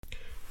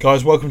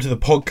Guys, welcome to the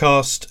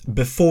podcast.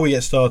 Before we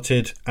get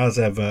started, as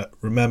ever,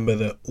 remember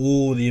that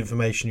all the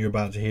information you're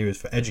about to hear is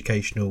for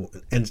educational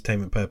and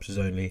entertainment purposes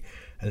only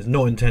and is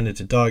not intended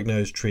to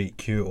diagnose, treat,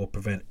 cure or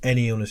prevent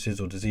any illnesses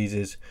or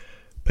diseases.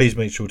 Please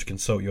make sure to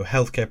consult your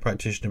healthcare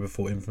practitioner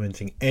before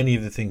implementing any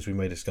of the things we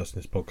may discuss in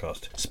this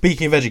podcast.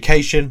 Speaking of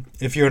education,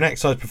 if you're an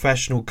exercise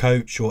professional,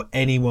 coach or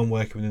anyone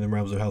working within the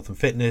realms of health and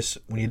fitness,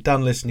 when you're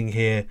done listening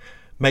here,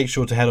 make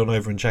sure to head on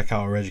over and check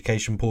out our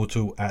education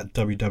portal at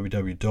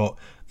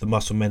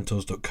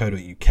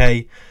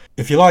www.themusclementors.co.uk.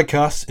 If you like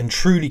us and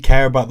truly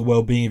care about the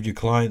well-being of your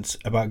clients,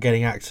 about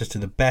getting access to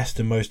the best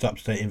and most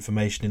up-to-date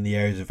information in the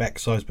areas of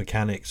exercise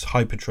mechanics,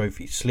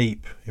 hypertrophy,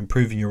 sleep,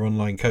 improving your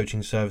online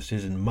coaching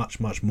services and much,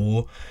 much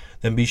more,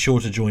 then be sure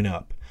to join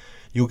up.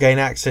 You'll gain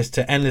access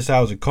to endless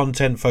hours of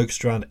content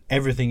focused around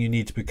everything you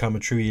need to become a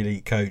true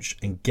elite coach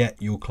and get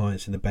your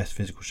clients in the best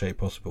physical shape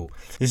possible.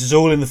 This is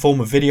all in the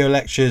form of video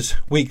lectures,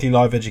 weekly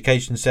live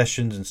education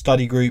sessions and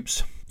study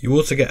groups. You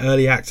also get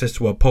early access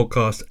to our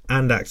podcast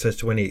and access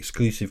to any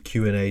exclusive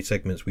Q&A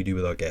segments we do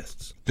with our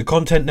guests. The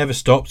content never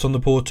stops on the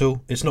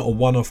portal. It's not a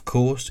one-off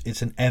course.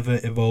 It's an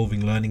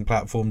ever-evolving learning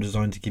platform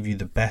designed to give you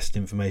the best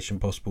information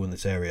possible in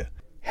this area.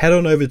 Head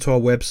on over to our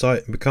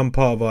website and become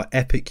part of our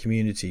epic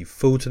community,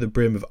 full to the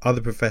brim of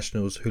other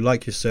professionals who,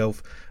 like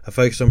yourself, are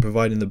focused on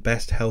providing the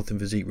best health and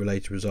physique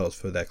related results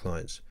for their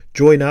clients.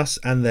 Join us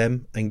and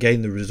them and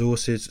gain the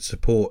resources,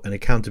 support and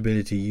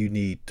accountability you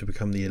need to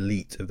become the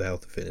elite of the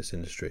health and fitness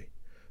industry.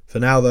 For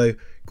now though,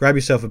 grab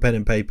yourself a pen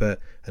and paper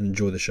and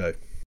enjoy the show.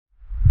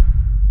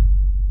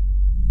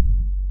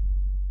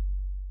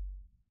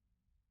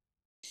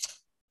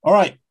 All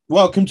right,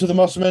 welcome to the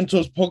Muscle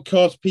Mentors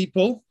podcast,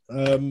 people.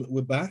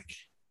 We're back.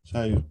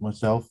 So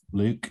myself,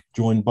 Luke,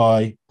 joined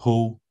by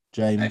Paul,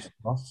 James,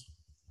 Ross.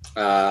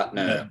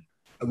 No.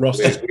 Ross.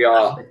 We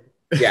are,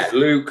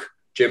 Luke,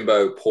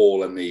 Jimbo,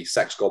 Paul, and the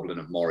Sex Goblin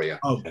of Moria.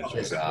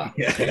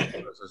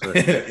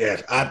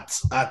 Yes,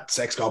 at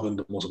Sex Goblin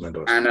of Muscle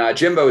Mentors. And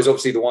Jimbo is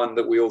obviously the one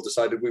that we all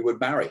decided we would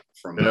marry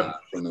from the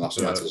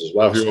Muscle Mentors as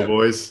well. Love your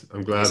boys.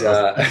 I'm glad.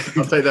 I'll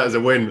take that as a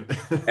win.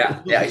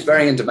 yeah, he's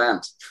very in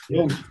demand.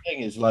 The only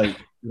thing is, I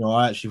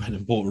actually went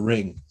and bought a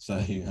ring, so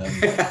I don't know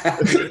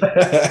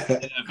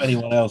if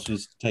anyone else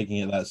was taking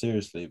it that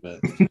seriously,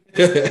 but I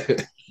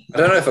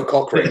don't know if a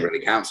cock ring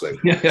really counts, Luke.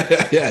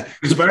 Yeah,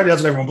 because apparently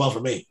that's what everyone bought for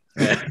me.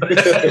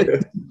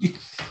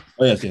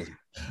 Oh yes.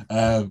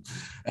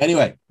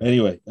 Anyway,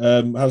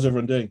 how's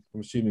everyone doing?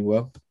 I'm assuming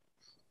well.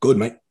 Good,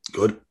 mate.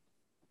 Good.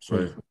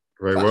 Very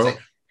well.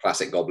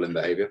 Classic goblin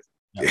behaviour.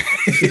 Yeah.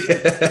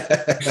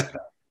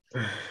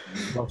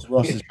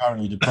 Ross is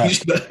currently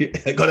depressed. I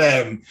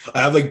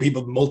have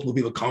multiple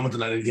people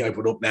commenting on anything I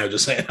put up now,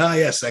 just saying,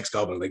 Sex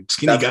Goblin. Like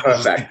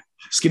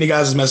Skinny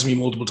Gaz is messing me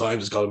multiple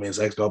times, is calling me a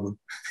Sex Goblin.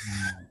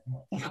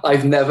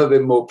 I've never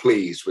been more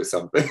pleased with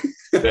something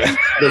with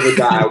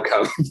that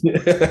outcome.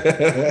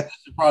 I'm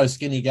surprised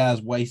Skinny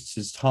Gaz wastes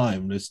his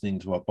time listening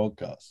to our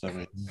podcast. I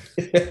mean,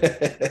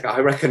 I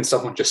reckon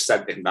someone just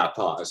sent in that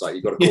part. It's like,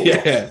 you got to call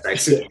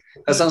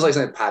that sounds like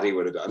something Paddy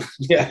would have done.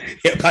 Yeah,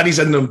 Paddy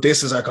sending them,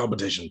 this is our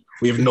competition.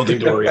 We have nothing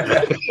to worry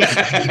about.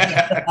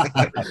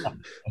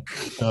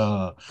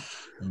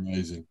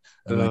 Amazing.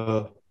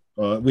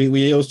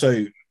 We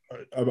also,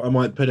 I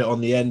might put it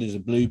on the end as a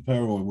blooper,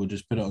 or we'll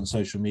just put it on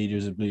social media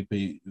as a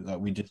blooper.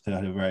 We just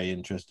had a very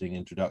interesting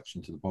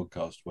introduction to the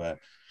podcast where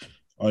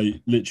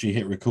I literally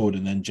hit record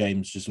and then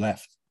James just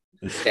left.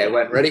 Yeah, it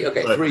went ready.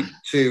 Okay, 3,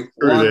 2,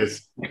 1.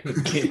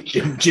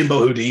 Jimbo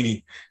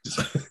Houdini.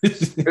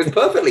 It was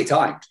perfectly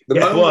timed. The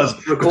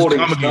moment the recording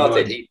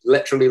started, he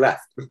literally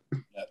left. Yeah,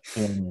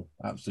 phenomenal.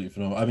 Absolutely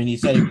phenomenal. I mean, he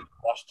said he was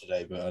rushed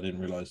today, but I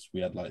didn't realise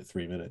we had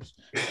 3 minutes.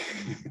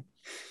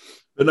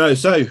 But no,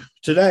 so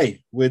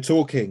today we're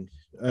talking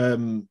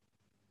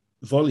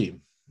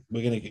volume.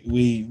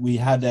 We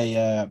had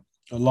a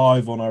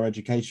live on our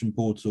education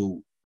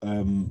portal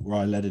where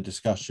I led a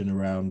discussion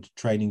around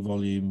training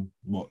volume,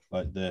 what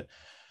the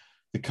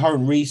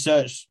current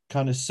research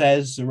kind of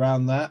says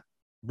around that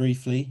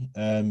briefly,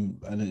 and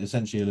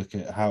essentially a look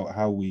at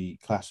how we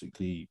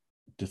classically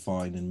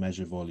define and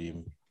measure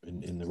volume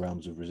in the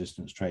realms of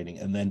resistance training,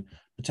 and then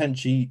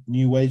potentially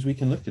new ways we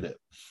can look at it.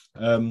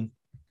 And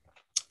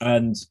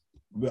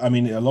I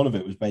mean, a lot of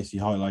it was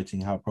basically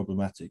highlighting how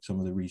problematic some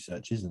of the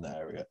research is in that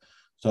area.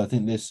 So I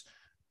think this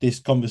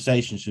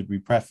conversation should be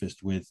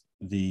prefaced with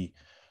the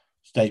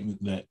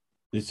statement that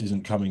this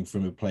isn't coming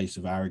from a place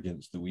of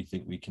arrogance that we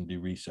think we can do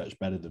research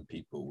better than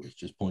people. It's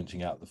just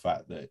pointing out the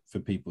fact that for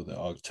people that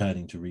are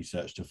turning to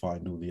research to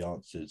find all the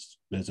answers,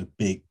 there's a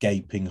big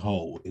gaping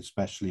hole,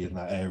 especially in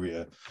that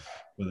area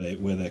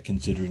where they're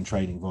considering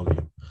training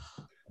volume.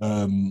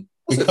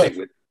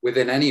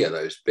 Within any of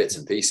those bits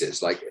and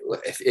pieces, like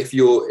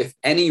if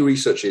any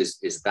research is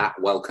that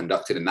well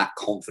conducted and that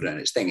confident in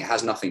its thing, it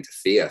has nothing to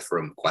fear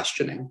from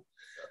questioning.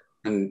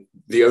 And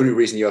the only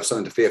reason you have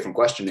something to fear from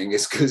questioning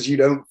is because you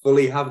don't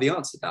fully have the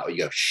answer to that, or you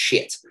go,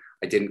 shit,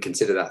 I didn't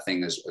consider that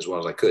thing as well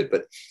as I could.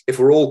 But if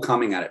we're all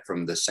coming at it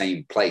from the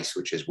same place,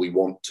 which is we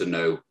want to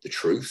know the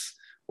truth,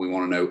 we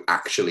want to know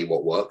actually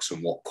what works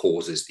and what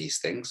causes these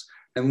things,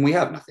 then we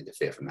have nothing to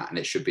fear from that. And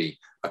it should be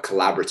a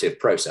collaborative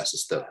process.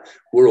 It's that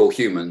we're all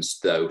humans,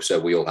 though, so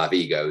we all have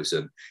egos.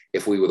 And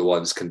if we were the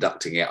ones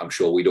conducting it, I'm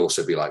sure we'd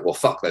also be like, well,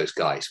 fuck those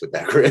guys with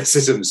their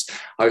criticisms.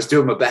 I was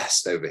doing my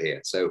best over here.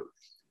 So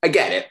I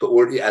get it, but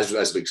we're, as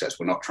Luke says,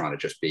 we're not trying to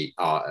just be,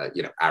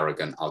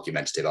 arrogant,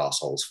 argumentative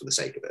arseholes for the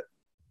sake of it.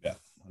 Yeah,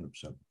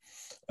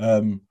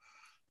 100%.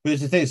 But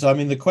it's the thing. So, I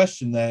mean, the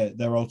question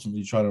they're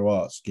ultimately trying to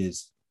ask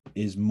is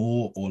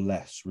more or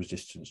less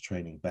resistance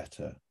training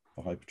better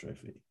for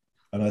hypertrophy?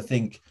 And I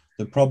think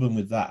the problem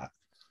with that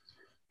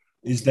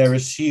is they're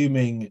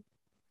assuming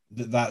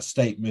that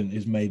statement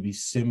is maybe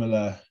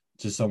similar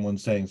to someone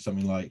saying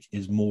something like,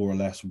 is more or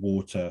less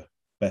water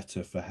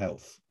better for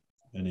health?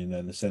 And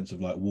in the sense of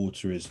like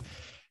water is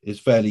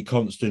fairly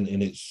constant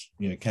in its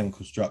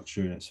chemical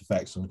structure and its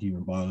effects on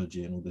human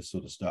biology and all this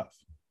sort of stuff,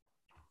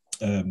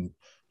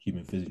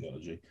 human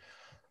physiology.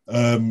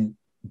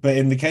 But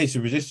in the case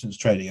of resistance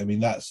training, I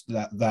mean, that's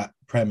that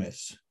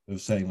premise of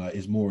saying like,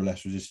 is more or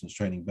less resistance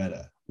training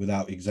better,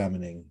 without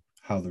examining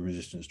how the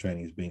resistance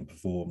training is being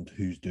performed,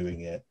 who's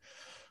doing it,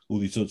 all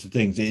these sorts of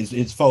things.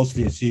 It's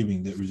falsely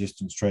assuming that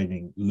resistance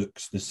training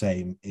looks the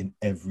same in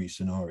every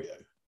scenario,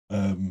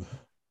 and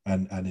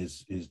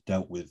is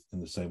dealt with in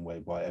the same way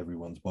by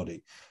everyone's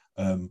body,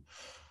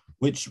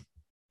 which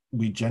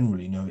we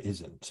generally know it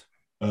isn't.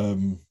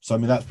 So I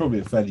mean, that's probably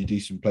a fairly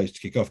decent place to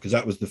kick off, because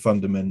that was the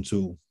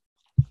fundamental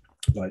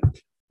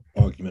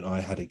argument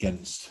I had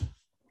against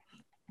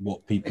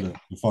what people are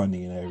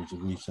finding in areas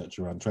of research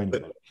around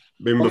training. I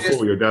mean, before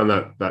we go down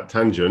that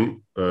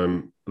tangent,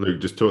 Luke,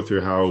 just talk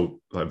through how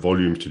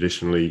volume is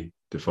traditionally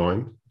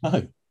defined.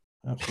 No,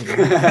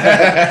 absolutely.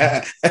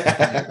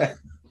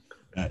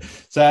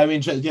 So I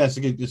mean, yeah, it's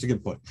a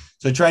good point.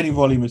 So training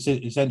volume is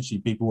essentially,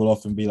 people will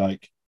often be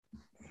like,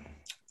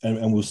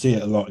 and we'll see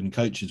it a lot in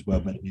coaches where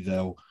maybe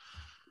they'll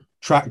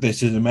track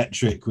this as a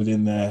metric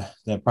within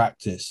their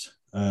practice,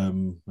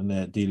 when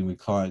they're dealing with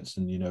clients,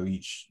 and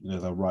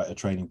they'll write a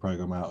training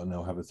program out and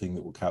they'll have a thing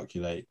that will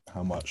calculate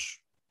how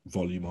much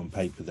volume on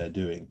paper they're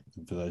doing.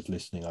 And for those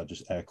listening, I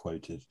just air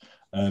quoted,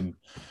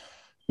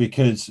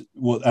 because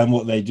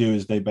what they do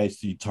is they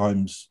basically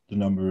times the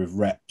number of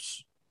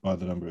reps by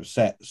the number of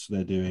sets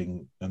they're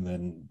doing, and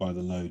then by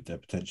the load they're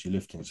potentially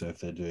lifting. So if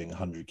they're doing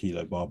 100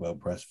 kilo barbell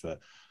press for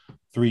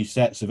 3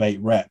 sets of 8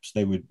 reps,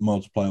 they would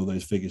multiply all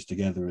those figures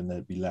together and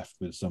they'd be left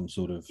with some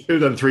sort of... You've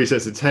done 3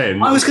 sets of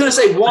 10. I was going to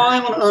say, why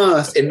on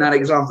earth in that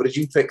example did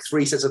you pick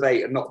 3 sets of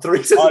 8 and not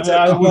 3 sets of 10?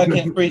 I work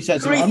in 3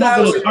 sets of 8. I'm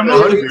not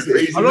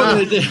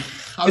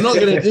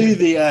going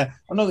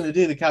to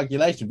do the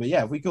calculation, but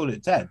yeah, if we called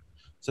it 10,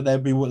 so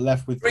they'd be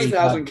left with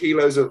 3,000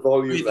 kilos of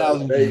volume.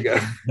 3,000. There you go.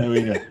 There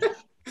we go.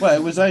 Well,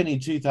 it was only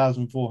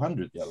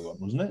 2,400, the other one,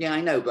 wasn't it? Yeah,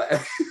 I know, but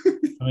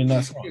I mean,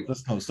 that's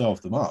not so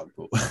off the mark.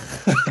 But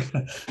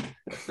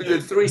we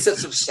did 3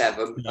 sets of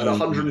 7 at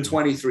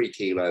 123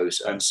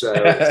 kilos, and so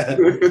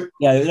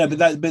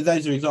but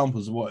those are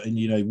examples of what,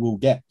 and we'll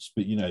get,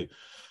 but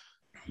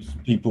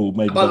people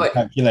maybe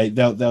calculate,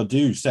 they'll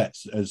do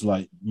sets as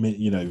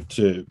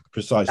to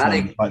precise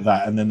numbers like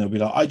that, and then they'll be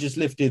like, I just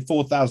lifted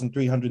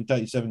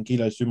 4,337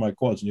 kilos through my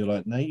quads, and you're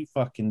like, no, you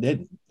fucking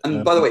didn't.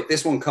 And by the way,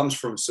 this one comes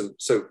from so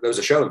there was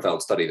a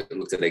Schoenfeld study that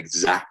looked at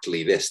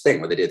exactly this thing,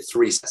 where they did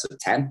 3 sets of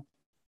 10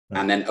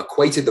 and then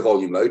equated the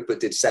volume load, but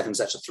did 7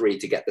 sets of 3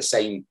 to get the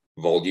same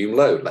volume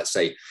load. Let's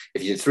say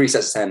if you did 3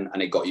 sets of 10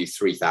 and it got you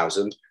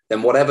 3,000,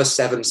 then whatever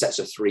 7 sets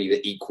of 3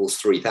 that equals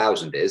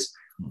 3,000 is,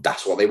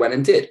 that's what they went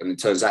and did. And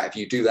it turns out if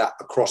you do that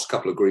across a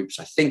couple of groups,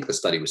 I think the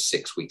study was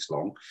 6 weeks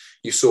long,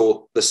 you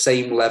saw the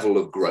same level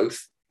of growth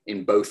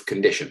in both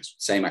conditions,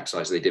 same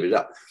exercise, they divvied it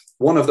up.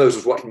 One of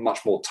those was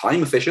much more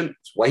time efficient.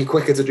 It's way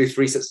quicker to do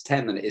 3 sets of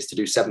 10 than it is to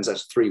do 7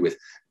 sets of 3 with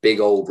big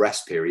old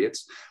rest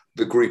periods.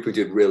 The group who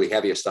did really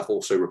heavier stuff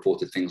also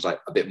reported things like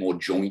a bit more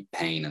joint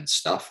pain and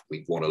stuff.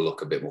 We want to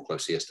look a bit more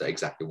closely as to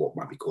exactly what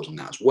might be causing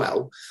that as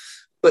well.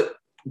 But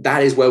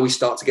that is where we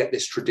start to get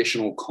this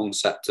traditional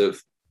concept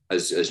of,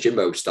 as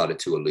Jimbo started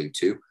to allude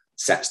to,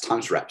 sets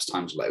times reps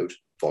times load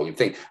volume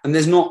thing. And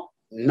there's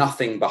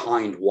nothing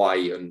behind why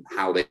and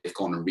how they've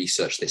gone and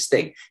researched this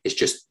thing. It's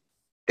just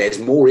there's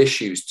more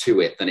issues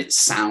to it than it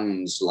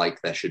sounds like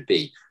there should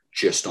be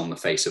just on the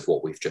face of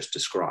what we've just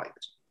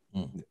described.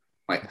 Mm-hmm.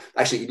 Like,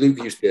 actually,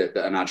 Luke used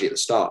the analogy at the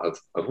start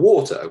of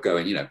water, of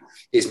going,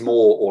 is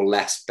more or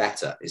less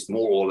better? Is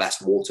more or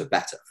less water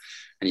better?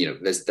 And,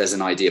 there's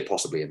an idea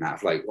possibly in that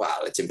of like, wow,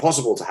 it's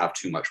impossible to have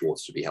too much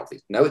water to be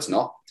healthy. No, it's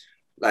not.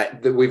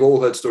 Like, we've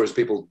all heard stories of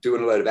people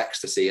doing a load of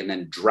ecstasy and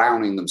then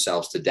drowning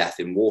themselves to death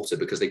in water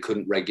because they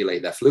couldn't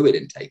regulate their fluid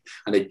intake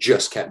and they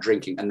just kept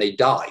drinking and they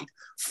died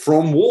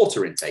from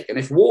water intake. And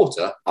if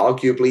water,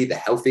 arguably the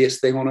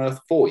healthiest thing on earth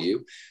for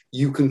you,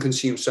 you can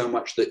consume so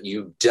much that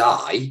you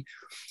die,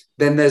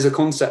 then there's a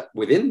concept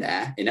within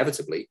there,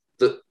 inevitably,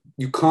 that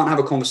you can't have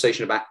a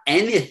conversation about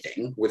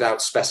anything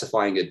without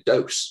specifying a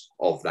dose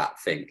of that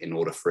thing in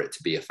order for it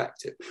to be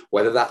effective,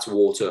 whether that's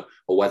water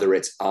or whether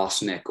it's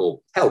arsenic or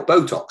hell,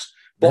 Botox.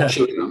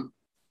 Botulinum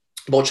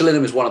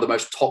Botulinum is one of the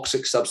most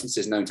toxic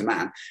substances known to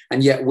man,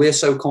 and yet we're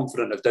so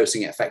confident of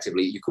dosing it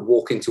effectively. You could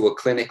walk into a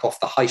clinic off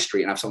the high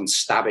street and have someone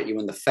stab at you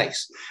in the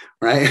face,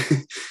 right?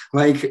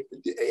 Like,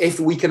 if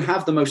we can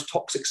have the most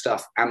toxic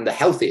stuff and the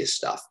healthiest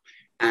stuff,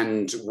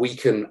 and we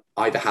can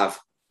either have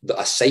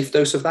a safe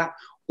dose of that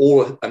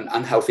or an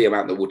unhealthy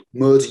amount that would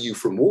murder you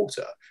from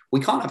water, we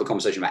can't have a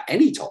conversation about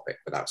any topic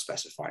without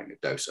specifying a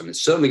dose. And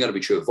it's certainly going to be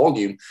true of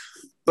volume,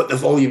 but the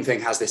volume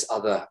thing has this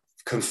other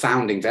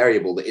confounding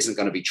variable that isn't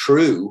going to be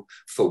true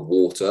for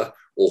water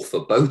or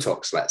for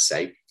Botox, let's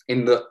say,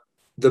 in that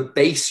the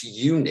base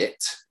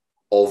unit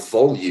of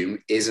volume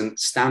isn't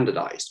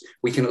standardized.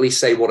 We can at least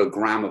say what a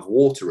gram of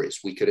water is.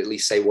 We could at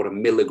least say what a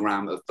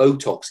milligram of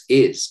Botox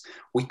is.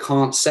 We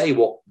can't say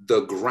what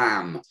the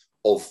gram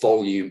of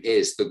volume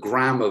is. The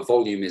gram of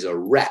volume is a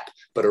rep,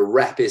 but a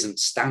rep isn't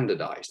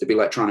standardized. It'd be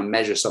like trying to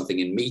measure something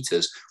in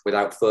meters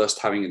without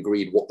first having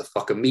agreed what the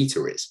fuck a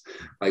meter is.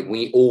 Like,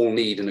 we all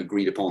need an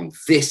agreed upon,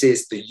 this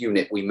is the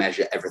unit we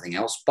measure everything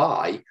else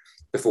by,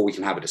 before we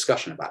can have a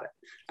discussion about it.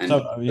 And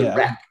the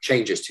rep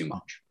changes too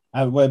much.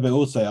 But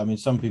also, I mean,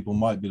 some people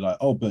might be like,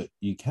 oh, but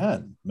you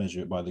can measure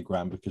it by the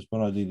gram, because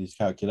when I do these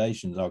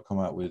calculations, I'll come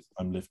out with,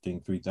 I'm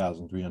lifting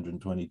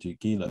 3,322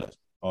 kilos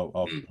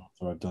after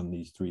I've done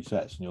these 3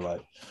 sets. And you're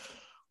like,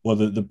 well,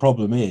 the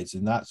problem is,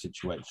 in that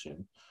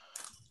situation,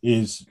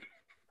 is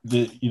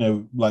that, you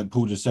know, like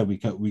Paul just said, we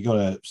got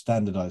to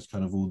standardize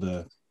kind of all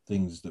the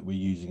things that we're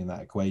using in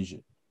that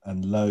equation,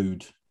 and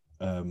load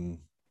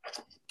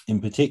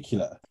in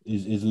particular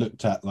is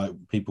looked at. Like,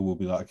 people will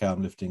be like, okay,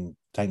 I'm lifting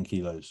 10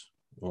 kilos,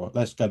 or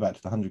let's go back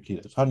to the 100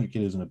 kilos, 100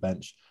 kilos on a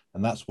bench.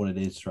 And that's what it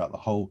is throughout the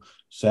whole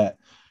set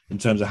in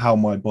terms of how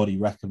my body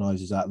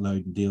recognizes that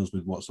load and deals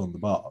with what's on the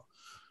bar.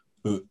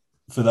 But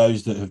for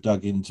those that have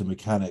dug into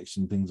mechanics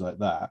and things like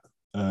that,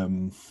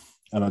 and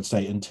I'd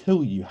say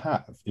until you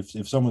have,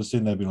 if someone's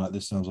sitting there being like,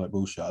 this sounds like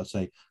bullshit, I'd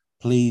say,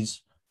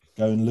 please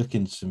go and look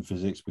into some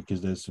physics,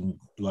 because there's some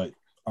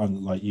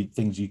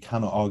things you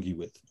cannot argue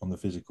with on the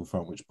physical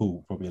front, which Paul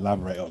will probably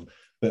elaborate on.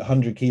 But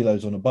 100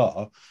 kilos on a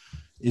bar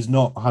is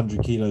not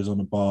 100 kilos on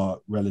a bar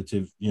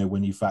relative, you know,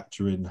 when you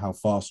factor in how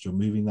fast you're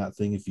moving that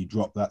thing. If you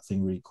drop that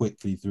thing really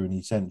quickly through an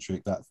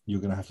eccentric, that you're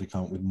going to have to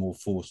come up with more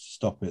force to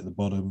stop it at the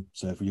bottom.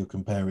 So if you're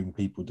comparing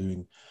people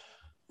doing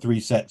 3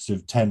 sets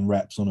of 10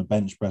 reps on a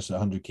bench press at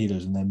 100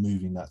 kilos and they're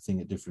moving that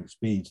thing at different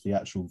speeds, the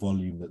actual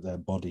volume that their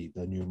body,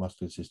 their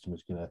neuromuscular system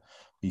is going to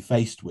be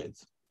faced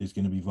with is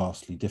going to be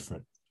vastly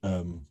different.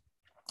 And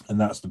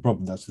that's the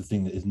problem. That's the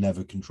thing that is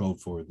never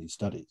controlled for in these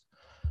studies.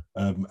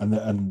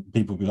 And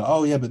people will be like,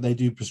 oh yeah, but they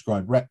do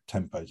prescribe rep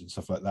tempos and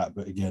stuff like that.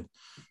 But again,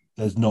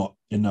 there's not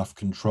enough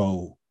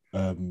control,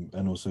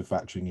 and also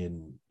factoring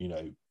in, you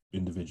know,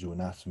 individual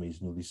anatomies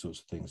and all these sorts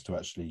of things to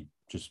actually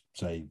just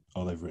say,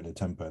 oh, they've written a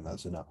tempo and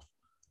that's enough.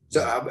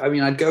 So, I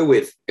mean, I'd go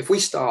with, if we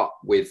start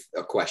with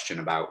a question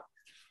about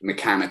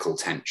mechanical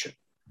tension.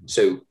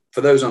 So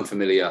for those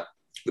unfamiliar,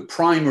 the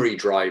primary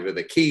driver,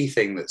 the key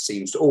thing that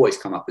seems to always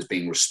come up as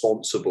being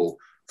responsible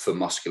for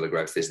muscular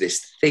growth is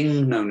this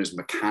thing known as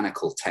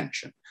mechanical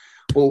tension.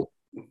 Well,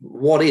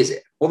 what is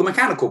it? Well, the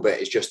mechanical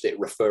bit is just it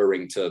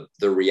referring to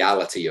the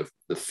reality of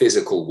the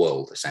physical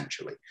world,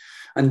 essentially.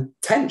 And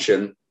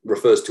tension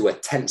refers to a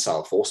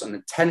tensile force, and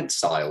the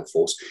tensile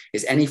force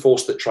is any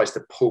force that tries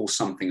to pull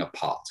something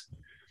apart.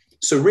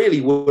 So really,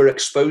 we're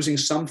exposing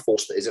some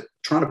force that is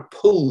trying to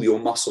pull your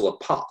muscle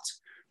apart.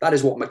 That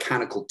is what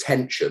mechanical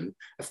tension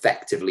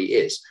effectively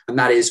is. And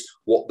that is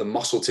what the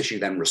muscle tissue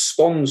then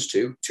responds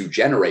to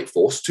generate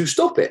force to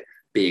stop it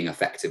being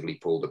effectively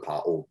pulled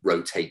apart, or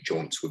rotate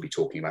joints. We'll be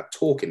talking about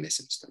torque in this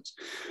instance.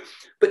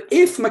 But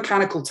if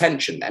mechanical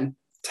tension, then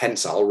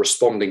tensile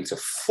responding to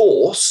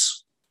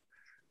force,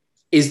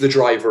 is the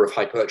driver of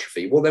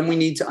hypertrophy, well, then we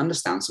need to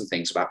understand some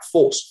things about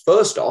force.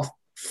 First off,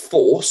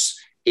 force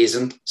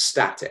isn't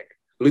static.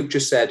 Luke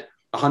just said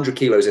 100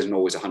 kilos isn't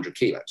always 100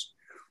 kilos.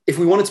 If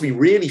we wanted to be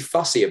really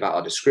fussy about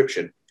our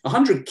description,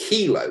 100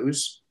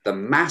 kilos, the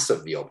mass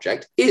of the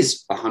object,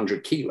 is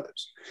 100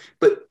 kilos.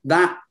 But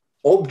that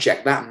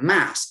object, that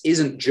mass,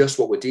 isn't just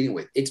what we're dealing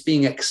with. It's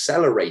being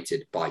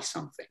accelerated by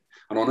something.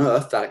 And on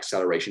Earth, that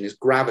acceleration is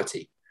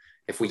gravity.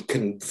 If we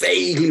can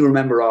vaguely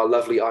remember our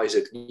lovely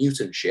Isaac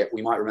Newton shit,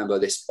 we might remember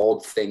this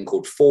odd thing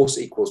called force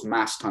equals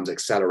mass times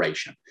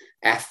acceleration.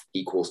 F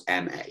equals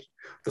ma.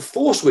 The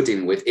force we're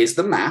dealing with is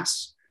the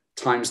mass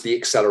times the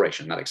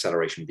acceleration, that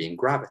acceleration being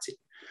gravity.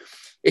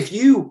 If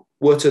you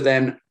were to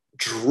then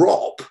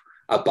drop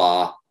a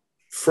bar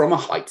from a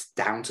height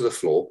down to the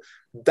floor,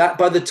 that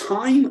by the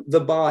time the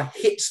bar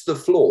hits the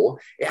floor,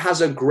 it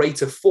has a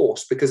greater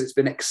force because it's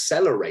been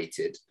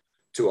accelerated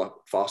to a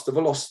faster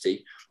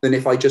velocity than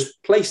if I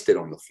just placed it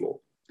on the floor.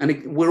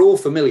 And we're all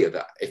familiar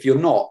that if you're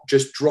not,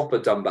 just drop a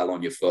dumbbell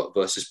on your foot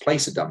versus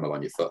place a dumbbell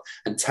on your foot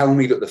and tell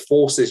me that the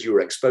forces you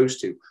were exposed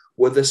to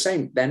were the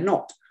same. They're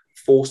not.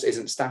 Force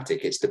isn't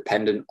static. It's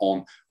dependent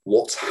on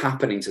what's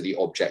happening to the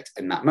object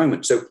in that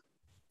moment. So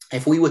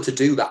if we were to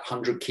do that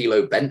 100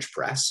 kilo bench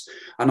press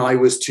and I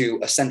was to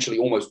essentially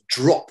almost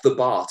drop the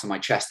bar to my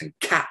chest and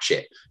catch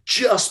it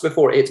just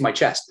before it hits my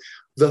chest,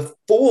 The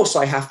force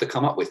I have to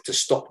come up with to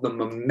stop the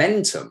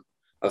momentum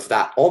of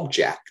that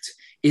object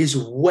is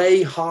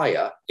way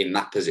higher in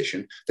that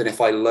position than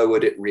if I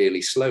lowered it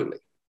really slowly.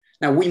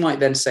 Now, we might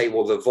then say,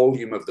 well, the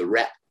volume of the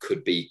rep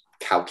could be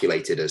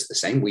calculated as the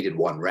same. We did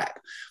 1 rep.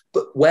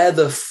 But where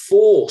the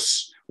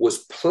force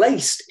was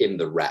placed in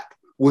the rep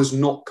was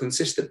not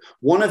consistent.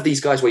 One of these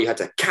guys where you had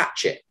to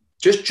catch it,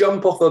 just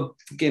jump off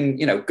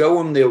go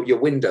on your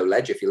window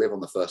ledge if you live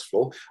on the first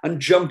floor and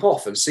jump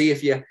off and see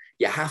if you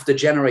have to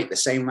generate the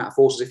same amount of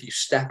force as if you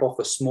step off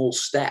a small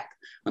step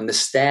on the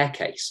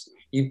staircase.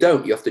 You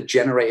don't. You have to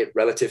generate it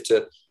relative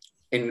to,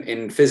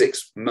 in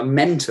physics,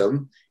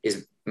 momentum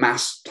is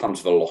mass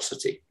times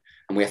velocity.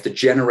 And we have to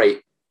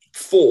generate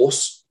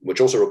force, which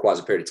also requires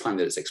a period of time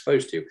that it's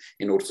exposed to,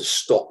 in order to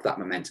stop that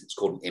momentum. It's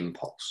called an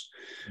impulse.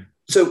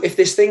 So if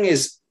this thing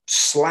is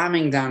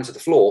slamming down to the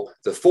floor,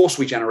 the force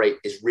we generate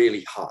is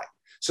really high.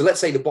 So let's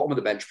say the bottom of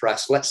the bench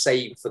press, let's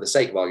say for the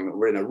sake of argument,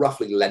 we're in a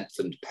roughly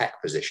lengthened pec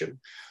position.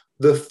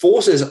 The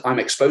forces I'm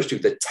exposed to,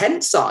 the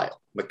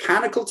tensile,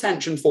 mechanical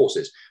tension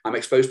forces I'm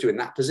exposed to in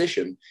that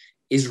position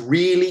is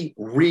really,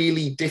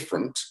 really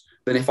different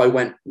than if I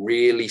went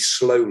really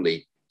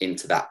slowly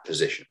into that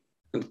position.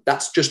 And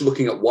that's just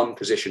looking at one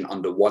position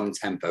under one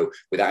tempo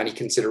without any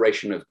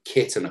consideration of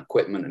kit and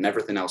equipment and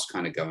everything else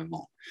kind of going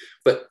on.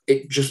 But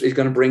it just is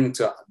going to bring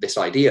to this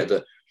idea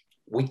that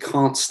we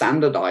can't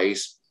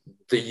standardize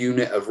the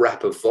unit of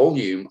rep of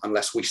volume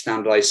unless we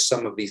standardize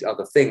some of these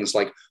other things,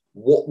 like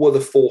what were the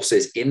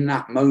forces in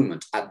that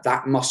moment at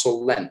that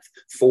muscle length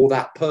for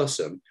that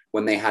person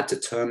when they had to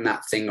turn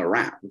that thing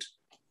around.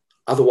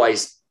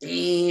 Otherwise,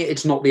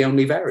 it's not the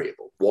only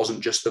variable. It wasn't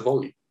just the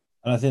volume.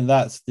 And I think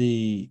that's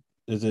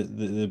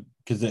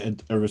because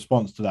a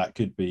response to that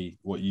could be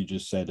what you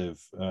just said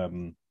of, but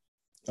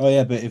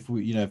if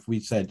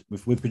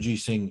we're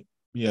producing,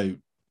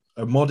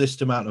 a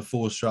modest amount of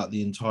force throughout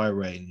the entire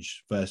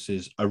range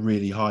versus a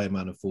really high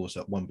amount of force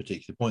at one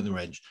particular point in the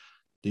range,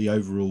 the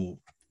overall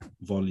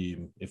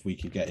volume, if we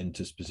could get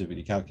into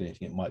specifically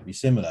calculating it, might be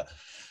similar.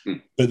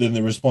 But then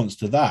the response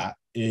to that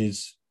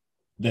is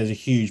there's a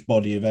huge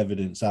body of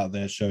evidence out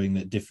there showing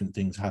that different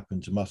things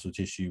happen to muscle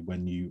tissue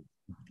when you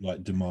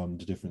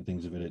demand different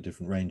things of it at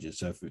different ranges.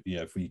 So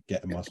if we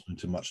get a muscle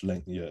into much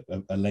length,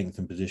 a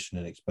lengthened position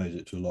and expose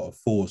it to a lot of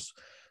force,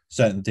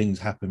 certain things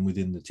happen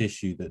within the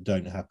tissue that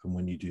don't happen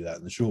when you do that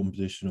in the shortened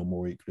position or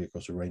more equally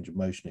across a range of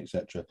motion,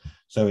 etc.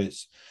 So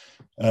it's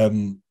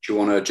do you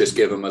want to just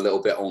give them a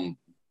little bit on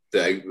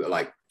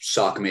the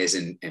sarcomeres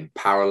in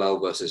parallel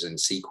versus in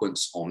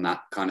sequence on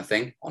that kind of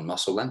thing on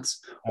muscle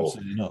lengths?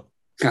 Absolutely not.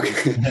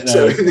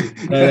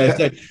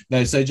 Okay.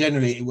 So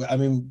generally, I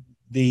mean,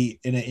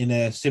 in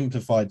a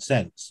simplified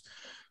sense,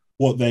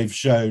 what they've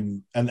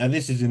shown, and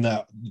this is in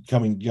that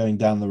going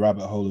down the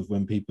rabbit hole of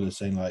when people are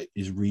saying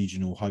is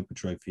regional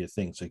hypertrophy a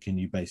thing? So can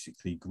you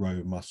basically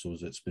grow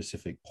muscles at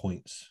specific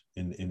points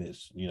in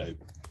its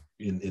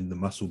in the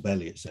muscle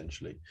belly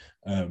essentially,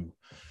 and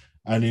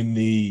in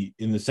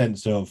the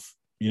sense of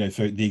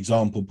for the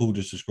example Paul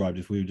just described,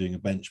 if we were doing a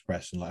bench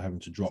press and having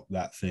to drop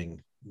that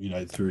thing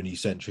through an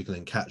eccentric and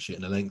then catch it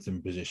in a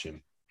lengthened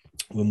position,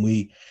 when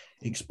we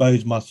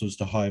expose muscles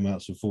to high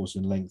amounts of force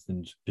in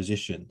lengthened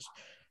positions,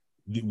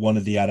 one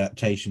of the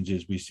adaptations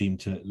is we seem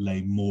to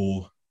lay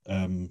more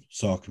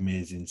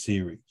sarcomeres in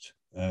series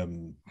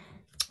than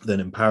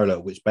in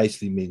parallel, which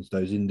basically means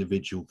those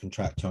individual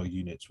contractile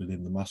units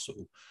within the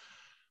muscle,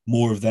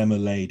 more of them are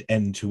laid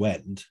end to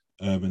end,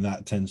 and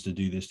that tends to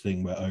do this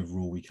thing where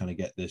overall we kind of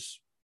get this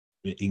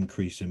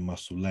increase in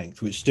muscle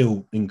length, which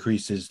still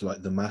increases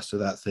the mass of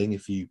that thing.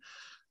 If you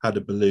had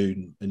a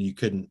balloon and you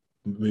couldn't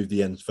move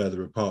the ends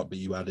further apart, but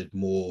you added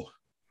more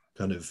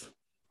balloon,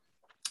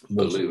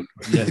 more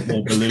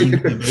balloon,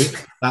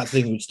 that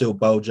thing would still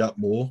bulge up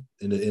more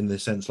in the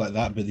sense like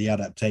that. But the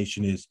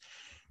adaptation is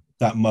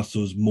that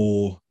muscle's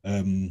more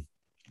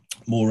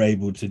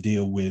able to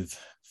deal with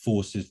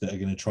forces that are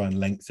going to try and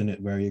lengthen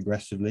it very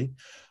aggressively,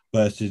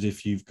 versus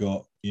if you've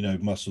got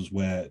muscles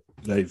where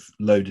they've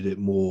loaded it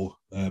more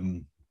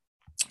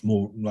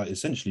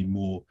essentially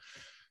more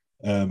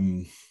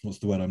what's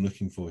the word I'm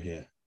looking for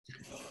here?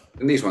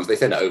 And these ones, they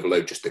tend to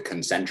overload just the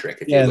concentric.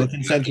 The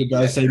concentric,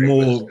 but I say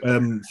more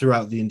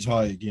throughout the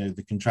entire,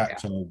 the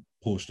contractile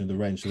portion of the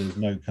range. So there's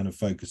no kind of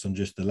focus on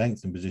just the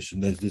lengthened position.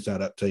 There's this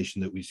adaptation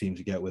that we seem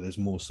to get where there's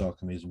more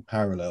sarcomeres in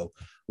parallel,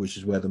 which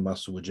is where the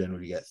muscle will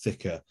generally get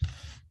thicker.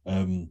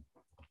 So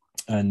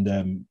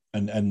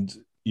there's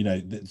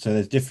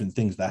different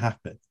things that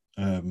happen.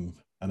 And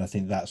I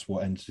think that's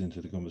what enters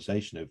into the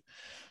conversation of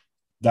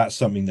that's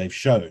something they've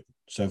shown.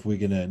 So if we're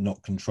going to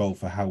not control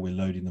for how we're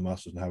loading the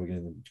muscles and how we're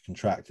going to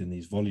contract in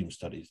these volume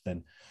studies,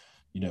 then,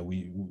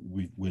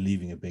 we're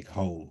leaving a big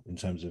hole in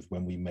terms of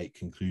when we make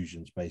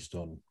conclusions based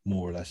on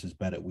more or less is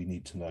better. We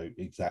need to know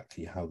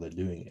exactly how they're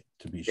doing it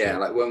to be sure.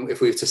 Yeah,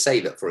 if we were to say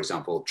that, for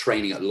example,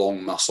 training at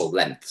long muscle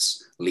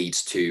lengths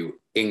leads to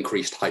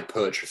increased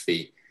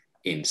hypertrophy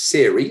in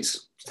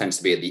series, tends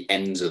to be at the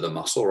ends of the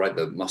muscle, right?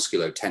 The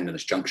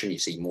musculotendinous junction. You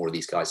see more of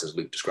these guys, as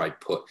Luke described,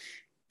 put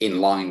in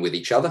line with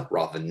each other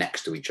rather than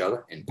next to each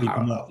other in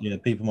parallel.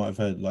 People might have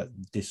heard like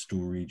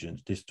distal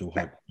regions, distal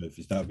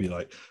hypertrophies. That would be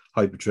like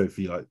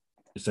hypertrophy, like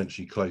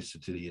essentially closer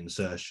to the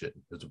insertion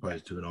as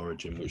opposed to an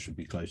origin, which would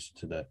be closer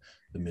to the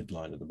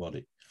midline of the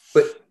body.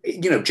 But,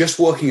 just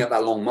working at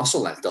that long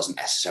muscle length doesn't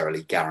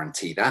necessarily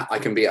guarantee that. I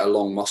can be at a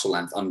long muscle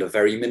length under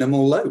very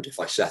minimal load if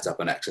I set up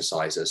an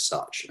exercise as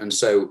such. And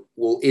so,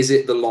 well, is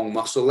it the long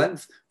muscle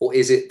length or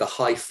is it the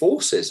high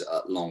forces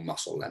at long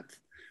muscle length?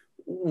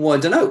 Well, I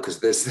don't know, because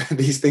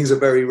these things are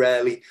very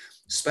rarely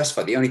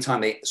specified. The only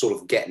time they sort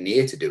of get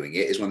near to doing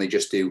it is when they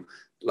just do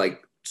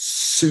like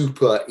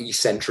super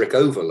eccentric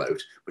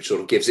overload, which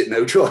sort of gives it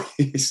no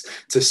choice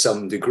to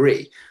some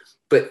degree.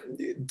 But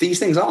these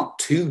things aren't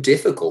too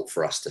difficult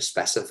for us to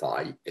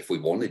specify if we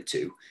wanted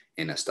to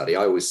in a study.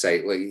 I always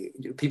say,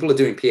 like, people are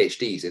doing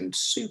PhDs in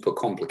super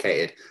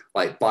complicated,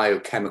 like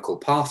biochemical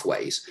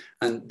pathways,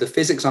 and the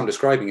physics I'm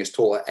describing is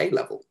taught at A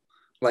level.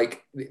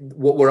 Like,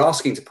 what we're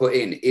asking to put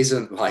in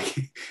isn't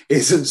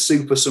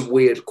super some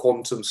weird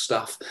quantum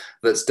stuff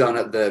that's done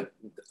at the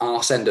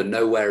arse end of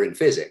nowhere in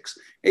physics.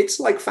 It's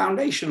like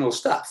foundational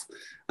stuff.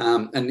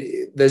 And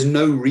there's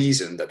no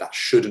reason that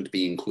shouldn't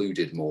be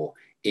included more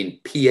in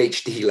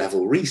PhD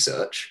level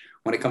research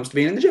when it comes to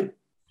being in the gym.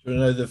 You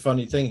know, the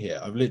funny thing here,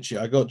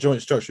 I got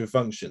joint structure and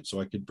function, so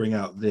I could bring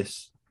out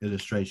this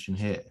illustration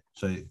here.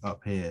 So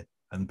up here,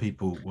 and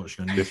people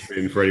watching on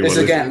YouTube. This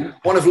again,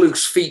 one of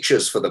Luke's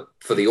features for the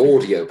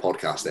audio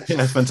podcast. This.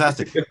 Yeah, it's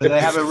fantastic. So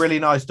they have a really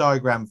nice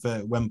diagram for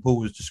when Paul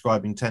was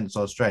describing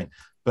tensile strain.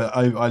 But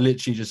I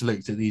literally just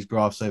looked at these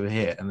graphs over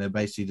here, and they're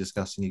basically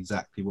discussing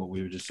exactly what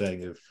we were just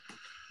saying of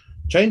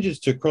changes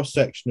to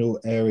cross-sectional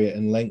area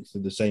and length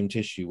of the same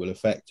tissue will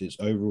affect its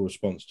overall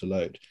response to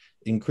load.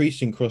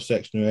 Increasing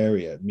cross-sectional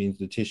area means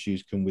the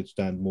tissues can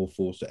withstand more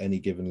force at any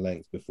given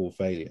length before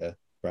failure,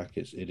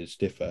 brackets, it is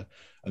stiffer.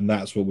 And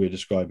that's what we're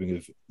describing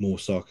of more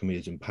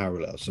sarcomeres in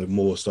parallel. So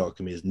more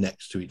sarcomeres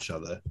next to each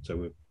other. So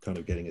we're kind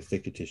of getting a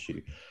thicker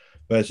tissue.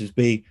 Versus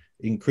B,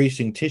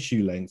 increasing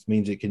tissue length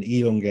means it can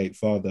elongate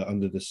farther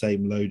under the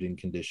same loading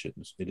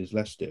conditions. It is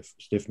less stiff.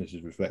 Stiffness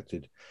is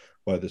reflected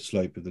by the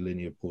slope of the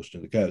linear portion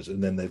of the curves.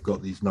 And then they've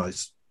got these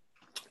nice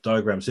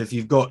diagrams. So if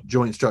you've got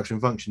joint structure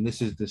and function,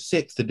 this is the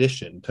 6th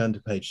edition. Turn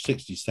to page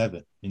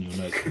 67 in your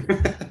notes.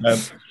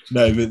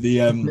 No, but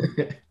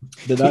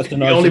that's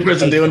the only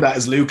person doing that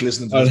is Luke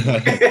listening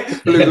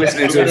to Luke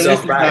listening to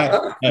himself.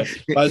 But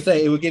I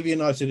say it will give you a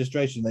nice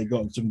illustration. They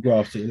got some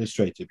graphs to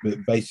illustrate it,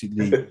 but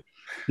basically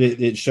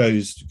it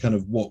shows kind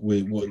of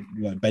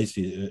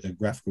basically a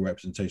graphical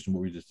representation of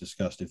what we just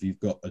discussed. If you've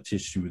got a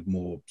tissue with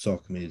more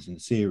sarcomeres in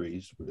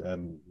series,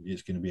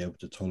 it's going to be able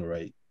to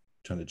tolerate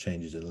trying to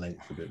change in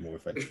length a bit more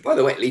effectively. By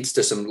the way, it leads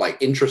to some like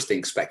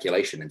interesting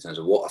speculation in terms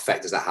of what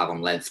effect does that have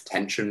on length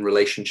tension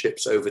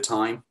relationships over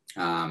time,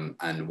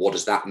 and what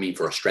does that mean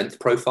for a strength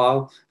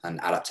profile and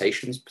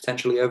adaptations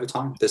potentially over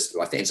time.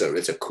 I think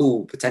it's a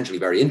cool, potentially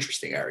very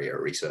interesting area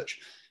of research.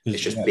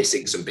 It's just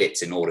missing some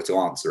bits in order to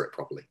answer it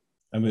properly.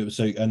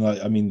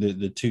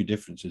 The two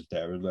differences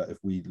there are that if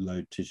we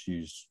load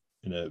tissues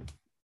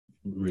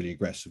really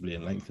aggressively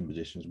in lengthened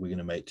positions, we're going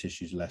to make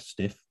tissues less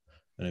stiff.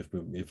 And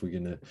if we're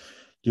going to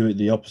do it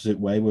the opposite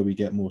way, where we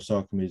get more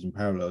sarcomeres in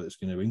parallel, it's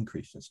going to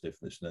increase in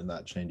stiffness. And then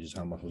that changes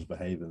how muscles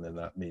behave. And then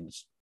that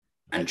means...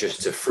 And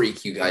just to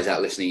freak you guys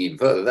out listening even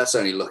further, that's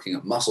only looking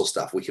at muscle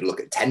stuff. We could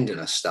look at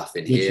tendinous stuff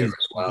in here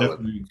as well,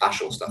 and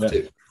fascial stuff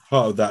too.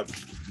 Part of that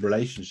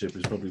relationship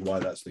is probably why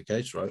that's the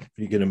case, right? If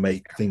you're going to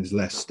make things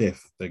less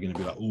stiff, they're going to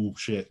be like, oh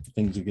shit,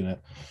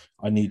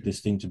 I need this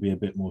thing to be a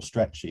bit more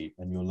stretchy,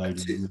 and you're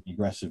loading it really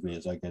aggressively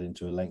as I get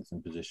into a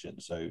lengthened position.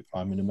 So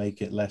I'm going to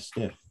make it less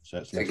stiff. So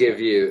it's to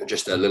give you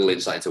just a little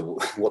insight into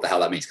what the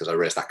hell that means, because I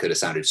realized that could have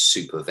sounded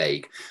super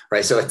vague,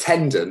 right? So a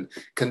tendon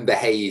can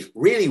behave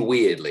really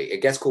weirdly.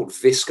 It gets called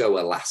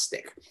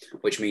viscoelastic,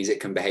 which means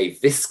it can behave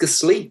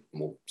viscously.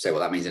 We'll say what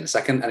that means in a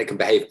second. And it can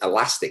behave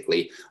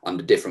elastically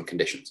under different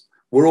conditions.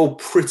 We're all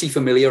pretty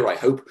familiar, I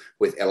hope,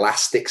 with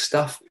elastic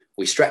stuff.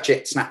 We stretch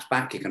it, snaps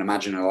back. You can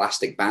imagine an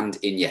elastic band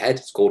in your head.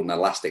 It's called an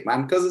elastic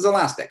band because it's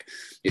elastic.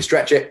 You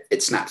stretch it,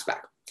 it snaps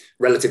back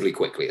relatively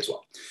quickly as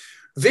well.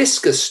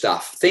 Viscous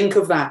stuff, think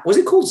of that. Was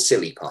it called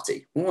silly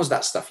putty? What was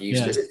that stuff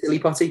used? Is it silly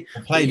putty?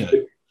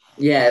 Play-Doh.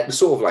 Yeah, it was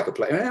sort of like a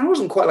Play-Doh. It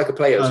wasn't quite like a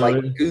Play-Doh. It was like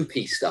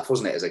goopy stuff,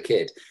 wasn't it, as a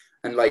kid?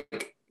 And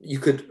like you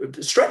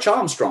could Stretch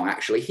Armstrong,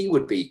 actually, he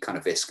would be kind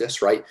of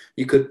viscous, right?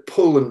 You could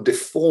pull and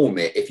deform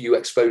it if you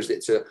exposed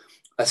it to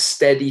a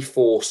steady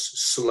force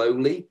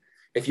slowly.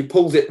 If you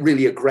pulled it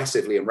really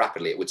aggressively and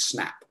rapidly, it would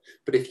snap.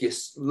 But if you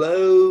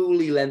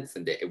slowly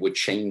lengthened it, it would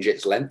change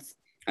its length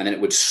and then it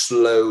would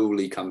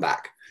slowly come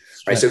back.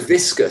 Right. So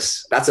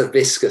viscous, that's a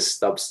viscous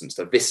substance,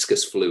 a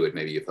viscous fluid,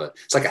 maybe you've heard.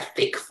 It's like a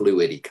thick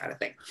fluidy kind of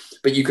thing.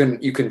 But you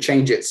can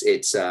change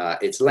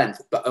its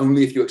length, but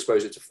only if you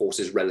expose it to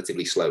forces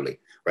relatively slowly.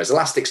 Whereas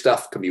elastic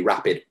stuff can be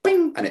rapid,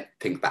 bing, and it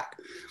pings back.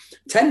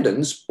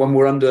 Tendons, when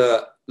we're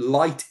under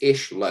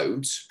light-ish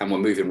loads and we're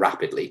moving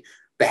rapidly,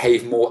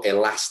 behave more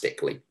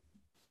elastically.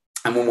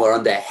 And when we're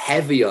under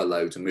heavier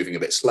loads and moving a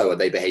bit slower,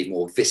 they behave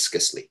more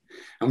viscously.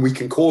 And we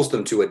can cause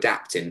them to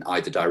adapt in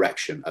either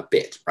direction a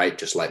bit, right?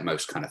 Just like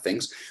most kind of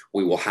things.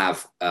 We will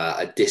have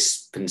a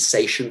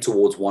dispensation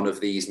towards one of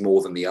these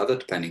more than the other,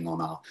 depending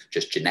on our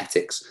just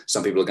genetics.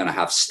 Some people are going to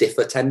have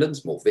stiffer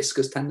tendons, more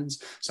viscous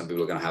tendons. Some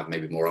people are going to have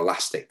maybe more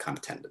elastic kind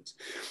of tendons.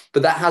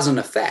 But that has an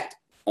effect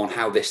on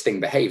how this thing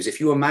behaves. If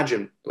you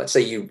imagine, let's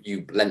say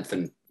you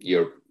lengthen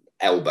your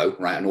elbow,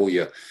 right? And all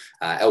your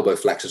elbow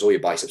flexors, all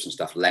your biceps and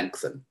stuff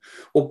lengthen.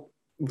 Well,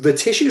 the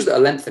tissues that are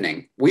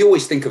lengthening, we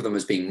always think of them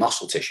as being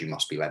muscle tissue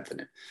must be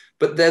lengthening,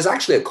 but there's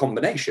actually a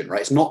combination,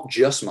 right? It's not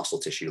just muscle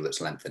tissue that's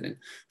lengthening.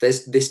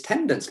 There's this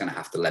tendon's going to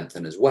have to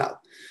lengthen as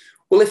well.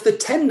 Well, if the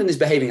tendon is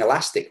behaving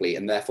elastically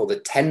and therefore the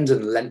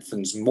tendon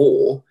lengthens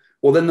more,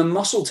 well, then the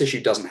muscle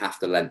tissue doesn't have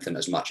to lengthen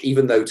as much,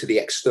 even though to the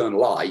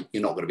external eye,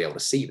 you're not going to be able to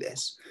see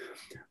this.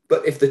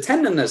 But if the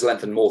tendon has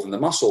lengthened more than the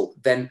muscle,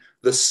 then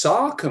the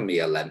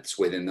sarcomere lengths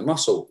within the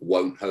muscle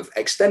won't have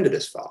extended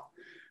as far.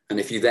 And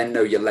if you then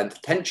know your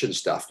length tension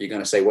stuff, you're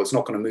going to say, well, it's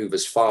not going to move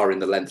as far in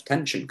the length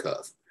tension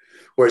curve.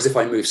 Whereas if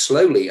I move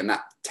slowly and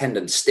that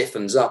tendon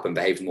stiffens up and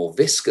behaves more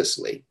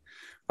viscously,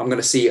 I'm going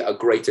to see a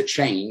greater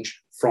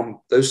change from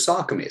those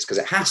sarcomeres because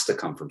it has to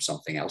come from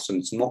something else. And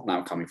it's not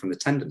now coming from the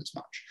tendon as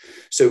much.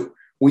 So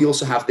we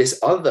also have this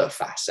other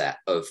facet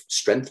of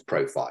strength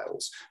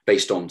profiles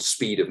based on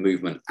speed of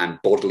movement and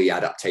bodily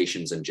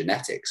adaptations and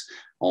genetics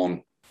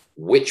on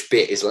which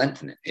bit is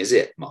lengthening. Is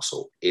it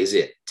muscle? Is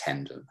it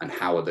tendon? And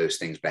how are those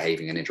things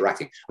behaving and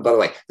interacting? And by the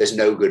way, there's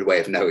no good way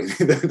of knowing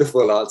the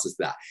full answers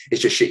to that.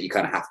 It's just shit you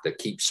kind of have to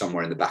keep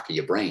somewhere in the back of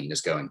your brain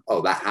as going,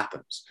 oh, that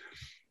happens.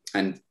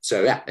 And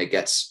so, yeah, it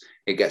gets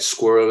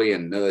squirrely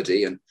and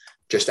nerdy and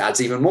just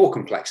adds even more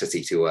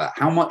complexity to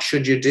how much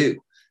should you do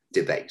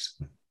debate.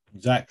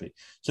 Exactly.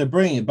 So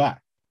bringing it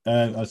back,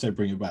 I say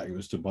bring it back, it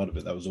was still part of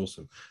it. That was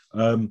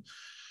awesome.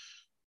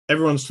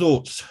 Everyone's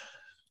thoughts.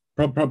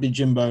 Probably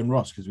Jimbo and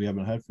Ross, because we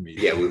haven't heard from you.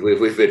 Yeah,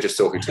 we've been just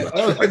talking too much.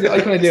 I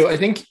kind of do. I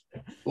think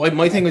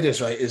my thing with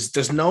this, right, is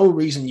there's no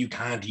reason you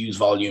can't use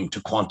volume to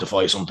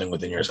quantify something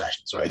within your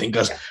sessions, right? I think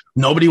because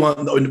we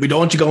don't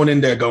want you going in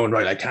there going,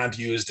 right, I can't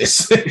use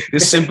this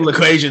simple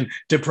equation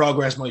to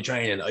progress my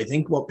training. I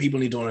think what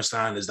people need to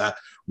understand is that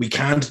we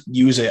can't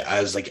use it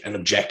as like an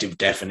objective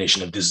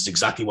definition of this is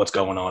exactly what's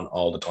going on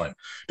all the time.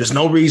 There's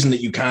no reason that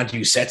you can't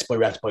use sets by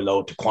reps by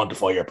load to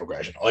quantify your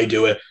progression. I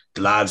do it.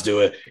 The lads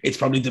do it. It's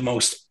probably the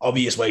most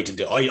obvious way to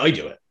do it. I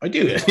do it. I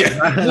do it.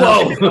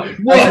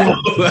 Whoa.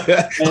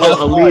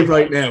 I'll leave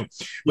right now.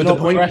 But the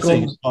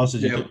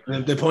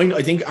point,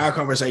 I think our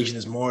conversation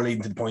is more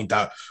leading to the point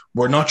that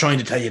we're not trying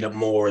to tell you that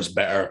more is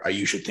better or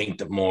you should think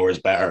that more is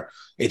better.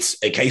 It's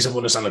a case of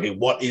understanding, okay,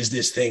 what is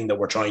this thing that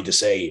we're trying to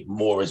say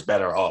more is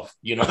better of?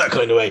 You know, that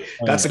kind of way.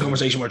 That's the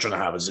conversation we're trying to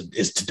have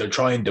is to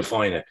try and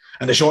define it.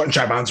 And the short and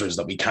sharp answer is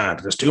that we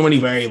can't. There's too many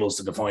variables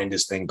to define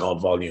this thing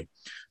called volume.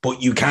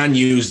 But you can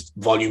use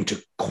volume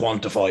to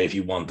quantify if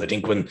you want. I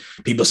think when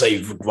people say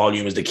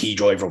volume is the key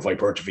driver of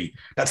hypertrophy,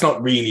 that's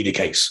not really the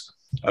case.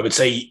 I would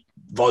say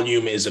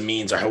volume is a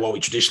means, or what we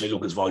traditionally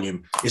look as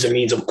volume, is a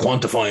means of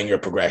quantifying your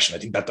progression. I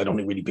think that I don't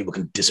think really people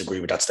can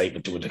disagree with that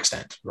statement to an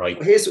extent, right?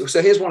 Here's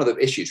one of the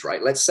issues,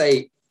 right? Let's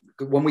say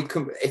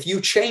if you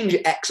change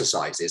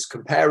exercises,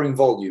 comparing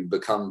volume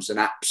becomes an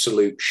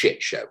absolute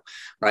shit show,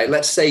 right?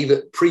 Let's say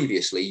that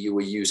previously you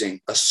were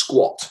using a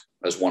squat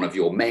as one of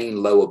your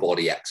main lower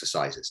body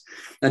exercises.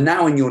 And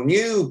now in your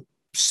new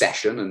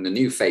session and the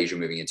new phase you're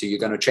moving into, you're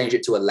going to change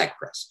it to a leg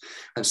press.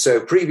 And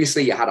so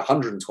previously you had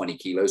 120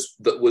 kilos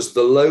that was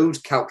the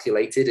load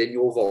calculated in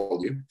your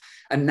volume.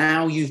 And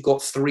now you've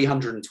got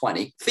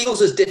 320.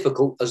 Feels as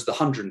difficult as the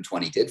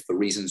 120 did for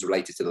reasons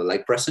related to the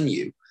leg press and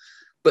you.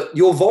 But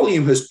your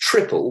volume has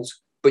tripled,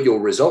 but your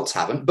results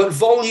haven't. But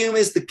volume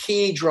is the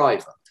key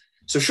driver.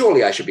 So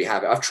surely I should be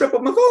having, I've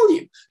tripled my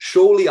volume.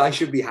 Surely I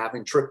should be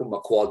having triple my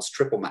quads,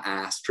 triple my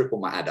ass, triple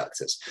my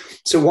adductors.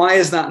 So why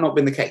has that not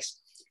been the case?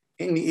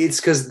 It's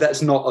because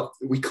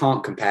we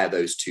can't compare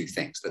those two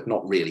things. That's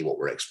not really what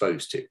we're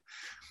exposed to.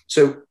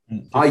 So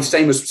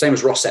same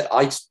as Ross said,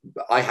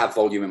 I have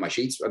volume in my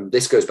sheets. And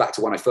this goes back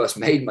to when I first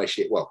made my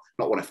sheet. Well,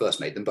 not when I first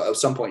made them, but at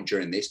some point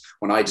during this,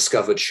 when I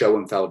discovered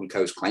Schoenfeld and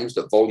Co.'s claims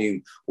that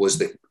volume was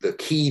the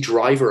key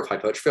driver of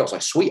hypertrophy, I was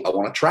like, sweet, I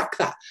want to track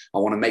that. I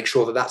want to make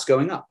sure that that's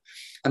going up.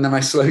 And then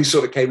I slowly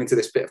sort of came into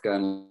this bit of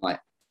going like,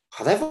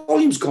 oh, their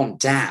volume's gone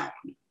down,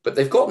 but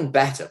they've gotten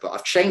better, but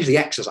I've changed the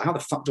exercise. How the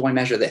fuck do I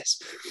measure this?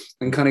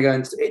 And kind of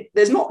going,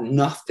 there's not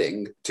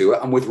nothing to it.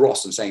 I'm with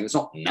Ross and saying there's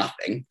not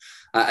nothing.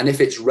 And if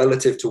it's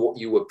relative to what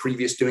you were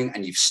previous doing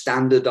and you've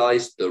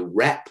standardized the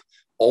rep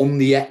on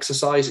the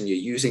exercise and you're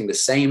using the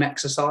same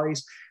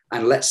exercise,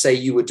 and let's say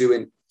you were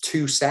doing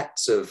 2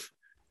 sets of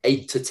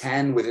 8 to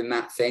 10 within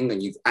that thing,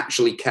 and you've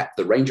actually kept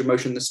the range of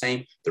motion the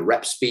same, the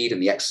rep speed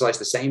and the exercise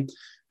the same,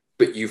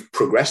 but you've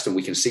progressed and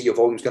we can see your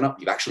volume's gone up,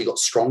 you've actually got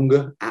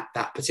stronger at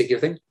that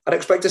particular thing, I'd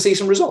expect to see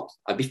some results.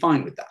 I'd be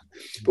fine with that.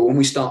 But when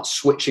we start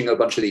switching a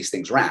bunch of these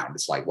things around,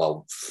 it's like,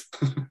 well,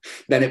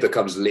 then it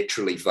becomes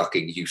literally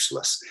fucking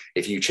useless.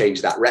 If you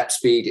change that rep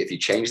speed, if you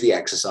change the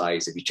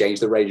exercise, if you change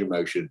the range of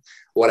motion,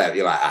 whatever,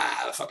 you're like,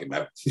 fucking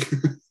no.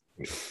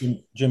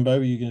 Jimbo,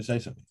 were you going to say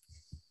something?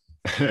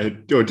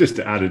 or just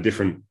to add a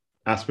different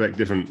aspect,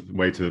 different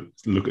way to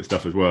look at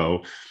stuff as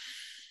well.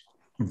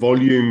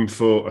 Volume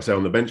for, I say,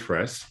 on the bench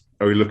press,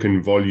 are we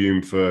looking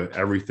volume for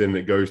everything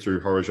that goes through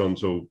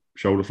horizontal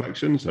shoulder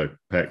flexion, so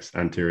pecs,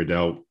 anterior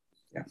delt,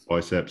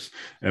 biceps,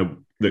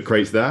 that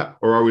creates that?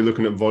 Or are we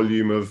looking at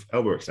volume of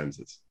elbow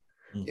extensors?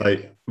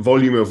 Like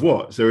volume of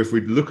what? So if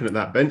we're looking at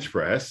that bench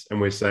press and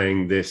we're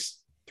saying this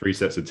 3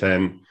 sets of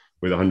 10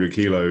 with 100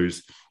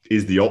 kilos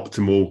is the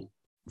optimal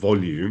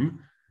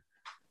volume,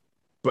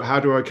 but how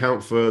do I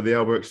account for the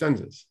elbow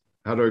extensors?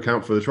 How do I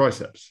account for the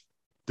triceps?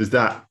 Is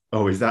that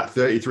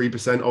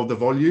 33% of the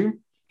volume?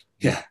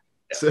 Yeah.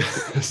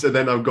 So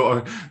then I've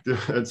got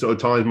to sort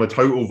of times my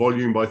total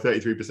volume by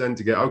 33%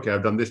 to get, okay,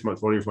 I've done this much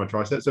volume for my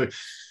triceps. So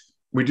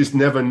we just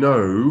never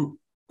know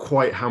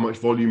quite how much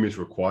volume is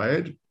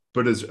required.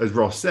 But as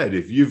Ross said,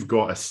 if you've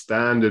got a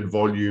standard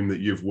volume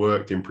that you've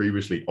worked in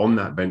previously on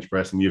that bench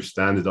press and you've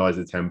standardized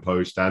the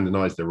tempo,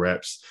 standardized the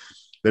reps,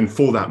 then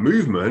for that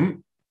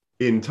movement,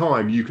 in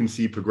time, you can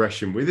see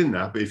progression within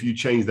that. But if you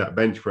change that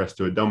bench press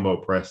to a dumbbell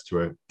press,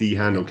 to a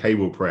D-handle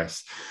cable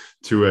press,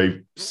 to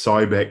a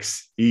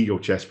Cybex Eagle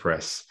chest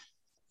press,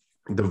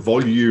 the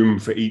volume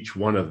for each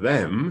one of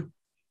them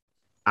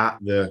at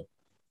the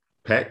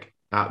pec,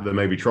 at the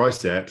maybe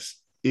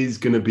triceps, is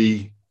going to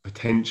be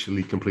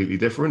potentially completely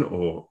different,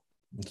 or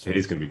it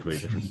is going to be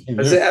completely different.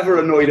 Has it ever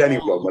annoyed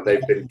anyone when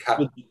they've been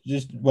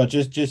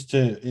just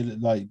to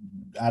like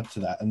add to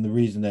that, and the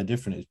reason they're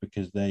different is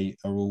because they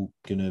are all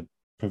going to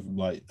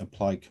like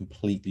apply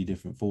completely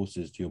different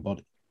forces to your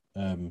body.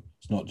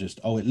 It's not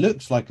just, it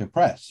looks like a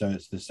press, so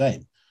it's the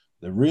same.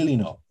 They're really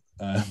not.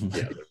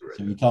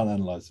 So you can't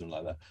analyze them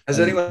like that.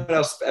 Has anyone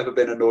else ever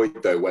been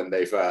annoyed though when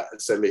they've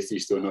so this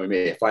used to annoy me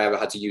if I ever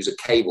had to use a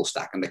cable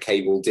stack and the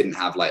cable didn't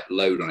have like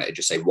load on it, it'd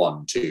just say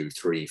 1, 2,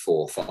 3,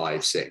 4,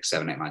 5, 6,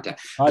 7, 8, 9, 10.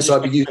 So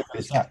I'd be using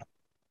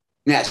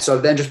so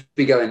I'd then just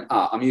be going,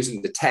 I'm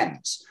using the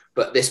 10s,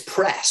 but this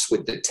press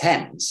with the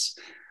 10s,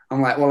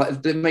 I'm like, well,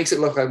 it makes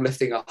it look like I'm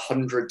lifting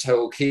 100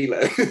 total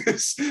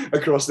kilos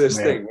across this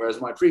thing.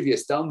 Whereas my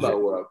previous dumbbell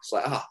work was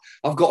like,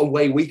 I've gotten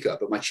way weaker,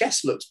 but my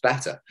chest looks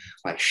better.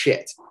 Like,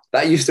 shit.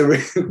 That used to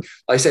really,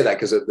 I say that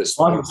because of this.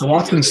 The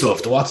Watson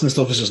stuff. The Watson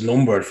stuff is just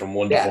numbered from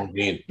 1 to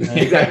 14.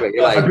 Exactly.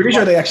 Like, I'm pretty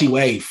sure they actually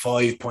weigh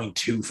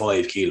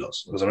 5.25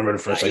 kilos. Because I remember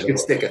the first place. You can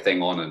stick a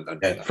thing on.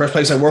 First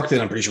place I worked in,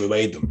 I'm pretty sure we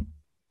weighed them.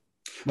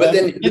 But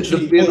then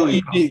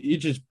you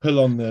just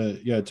pull on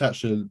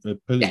attach a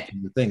pulley to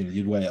the thing and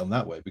you'd weigh it on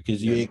that way,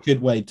 because it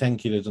could weigh 10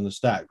 kilos on the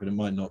stack, but it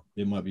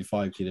might be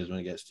 5 kilos when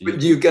it gets to you.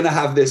 But you're going to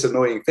have this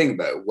annoying thing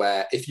though,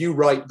 where if you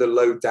write the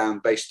load down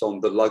based on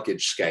the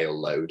luggage scale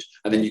load,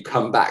 and then you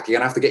come back, you're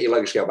going to have to get your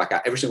luggage scale back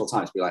out every single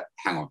time to be like,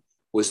 hang on,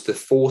 was the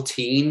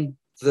 14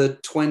 the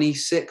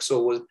 26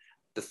 or was the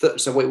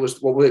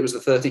it was the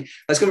 13?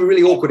 That's going to be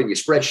really awkward in your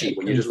spreadsheet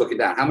when you're just looking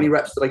down. How many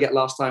reps did I get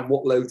last time?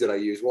 What load did I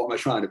use? What am I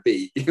trying to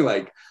beat? You're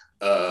like,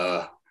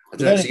 I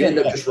don't know. So you end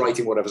up just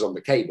writing whatever's on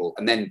the cable,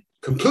 and then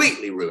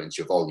completely ruins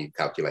your volume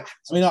calculations.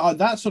 I mean,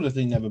 that sort of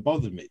thing never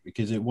bothered me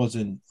because it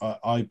wasn't.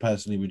 I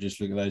personally would just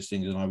look at those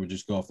things and I would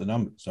just go off the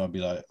numbers. So I'd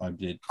be like, I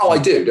did. Oh, I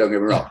do. Don't get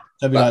me wrong.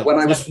 So but when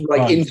I was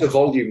like into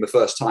volume the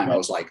first time, I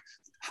was like,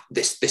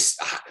 this.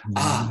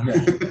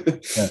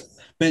 Yeah.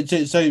 But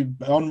so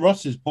on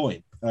Ross's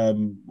point,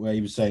 where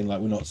he was saying like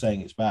we're not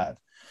saying it's bad,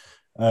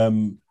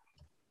 and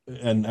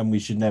we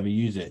should never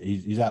use it.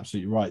 He's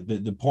absolutely right.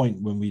 The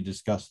point when we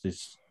discussed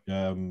this,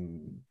 I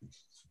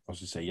was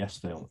to say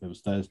yesterday, it was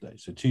Thursday,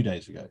 so 2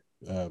 days ago,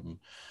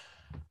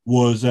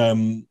 was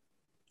and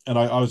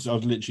I was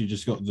literally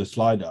just got the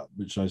slide up,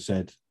 which I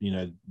said,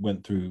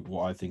 went through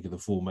what I think are the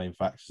 4 main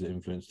factors that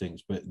influence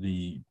things, but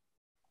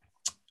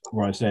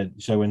where I said,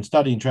 so when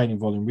studying training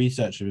volume,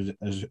 researchers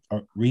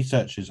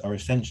are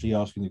essentially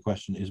asking the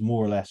question, is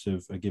more or less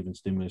of a given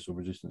stimulus or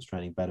resistance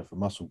training better for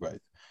muscle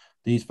growth?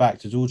 These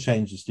factors all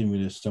change the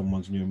stimulus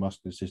someone's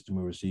neuromuscular system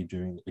will receive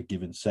during a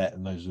given set.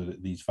 And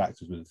these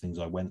factors were the things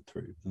I went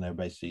through. And they're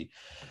basically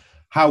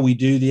how we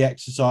do the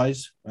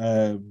exercise,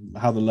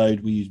 how the load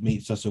we use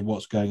meets us of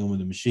what's going on with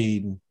the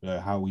machine,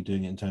 how are we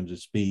doing it in terms of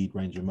speed,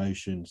 range of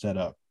motion,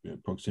 setup,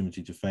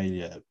 proximity to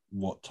failure,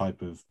 what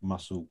type of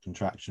muscle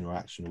contraction or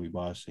action are we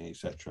biasing,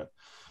 etc.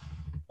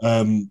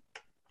 And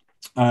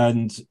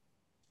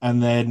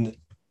then,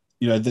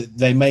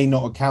 they may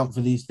not account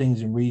for these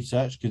things in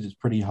research because it's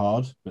pretty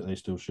hard, but they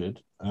still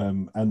should.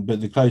 But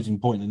the closing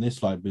point in this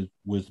slide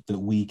was that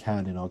we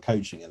can in our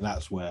coaching, and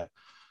that's where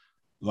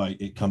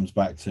it comes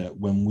back to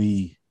when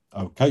we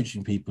are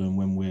coaching people and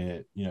when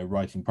we're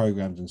writing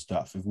programs and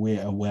stuff, if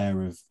we're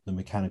aware of the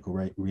mechanical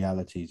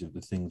realities of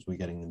the things we're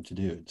getting them to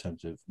do in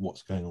terms of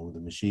what's going on with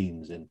the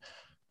machines and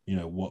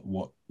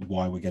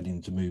why we're getting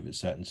them to move at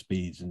certain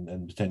speeds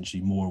and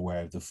potentially more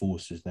aware of the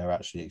forces they're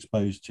actually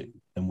exposed to,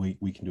 then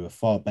we can do a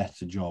far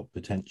better job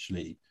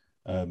potentially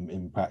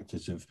in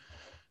practice of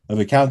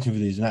accounting for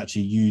these and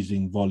actually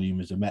using volume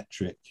as a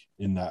metric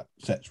in that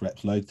sets,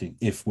 reps, load thing,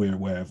 if we're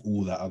aware of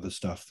all that other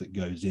stuff that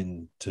goes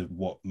into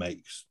what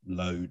makes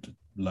load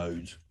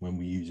when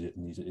we use it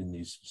in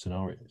these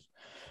scenarios.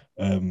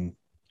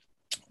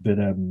 But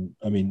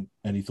I mean,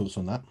 any thoughts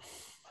on that?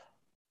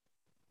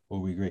 Or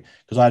we agree?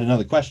 Because I had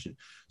another question.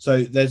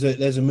 So there's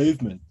a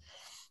movement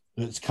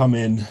that's come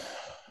in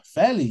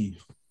fairly,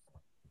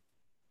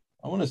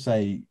 I want to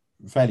say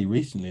fairly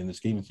recently in the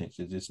scheme of things.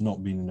 It's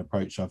not been an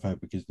approach I've heard,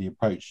 because the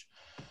approach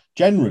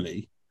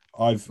generally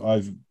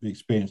I've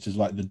experienced as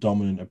like the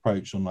dominant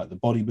approach on like the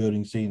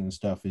bodybuilding scene and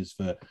stuff is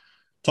for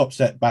top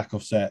set, back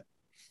off set,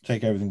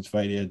 take everything to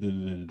failure.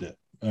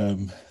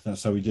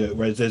 That's how we do it.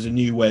 Whereas there's a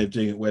new way of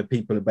doing it where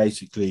people are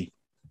basically,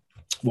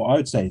 what I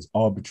would say is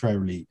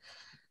arbitrarily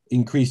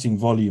increasing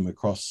volume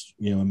across,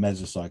 a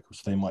mesocycle.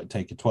 So they might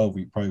take a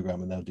 12-week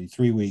program and they'll do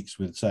 3 weeks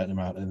with a certain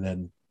amount, and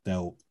then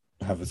they'll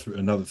have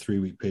another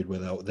 3-week period where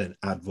they'll then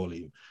add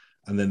volume,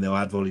 and then they'll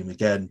add volume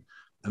again,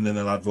 and then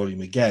they'll add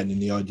volume again.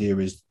 And the idea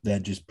is they're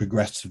just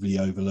progressively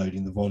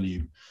overloading the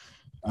volume,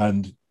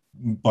 and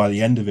by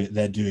the end of it,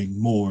 they're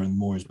doing more, and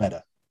more is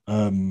better.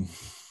 I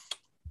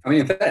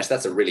mean, in fairness,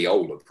 that's a really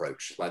old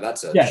approach. Like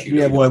that's a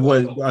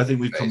Well, I think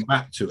we've come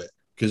back to it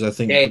because I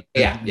think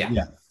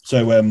yeah.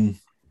 So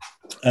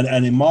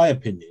and in my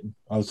opinion,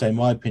 I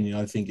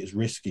think it's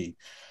risky,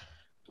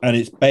 and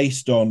it's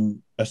based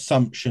on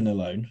assumption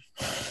alone.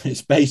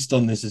 It's based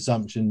on this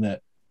assumption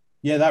that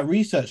that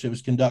research that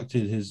was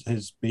conducted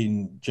has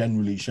been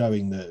generally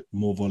showing that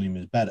more volume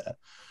is better.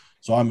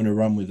 So I'm going to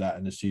run with that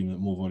and assume that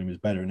more volume is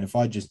better. And if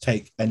I just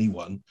take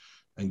anyone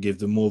and give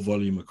them more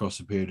volume across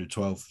a period of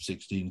 12,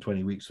 16,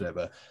 20 weeks,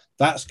 whatever,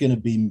 that's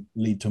going to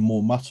lead to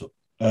more muscle.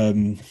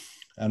 And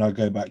I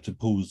go back to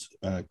Paul's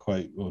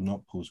quote, or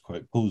not Paul's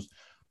quote, Paul's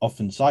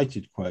often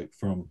cited quote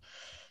from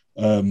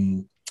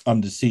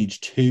Under Siege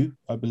 2,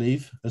 I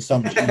believe.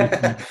 Assumption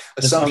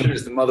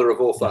is the mother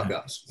of all fuck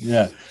ups.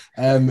 Yeah.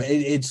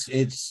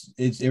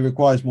 It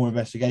requires more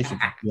investigation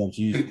to be able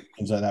to use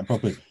things like that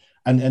properly.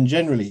 And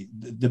generally,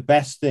 the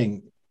best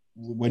thing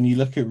when you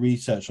look at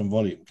research on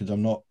volume, because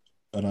I'm not,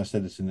 and I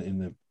said this in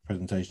the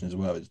presentation as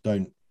well, is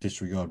don't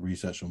disregard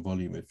research on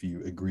volume if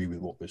you agree with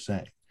what we're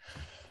saying,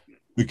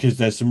 because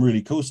there's some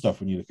really cool stuff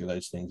when you look at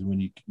those things, and when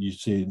you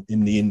see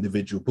in the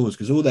individual pools,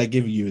 because all they're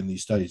giving you in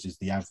these studies is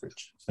the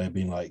average. So they've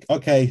been like,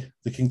 okay,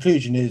 the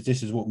conclusion is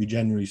this is what we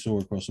generally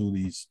saw across all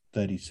these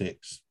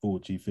 36,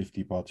 40,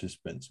 50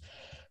 participants.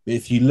 But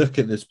if you look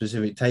at the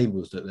specific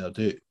tables that they'll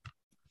do,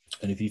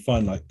 and if you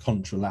find like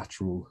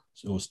contralateral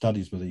or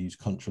studies where they use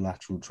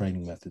contralateral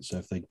training methods, so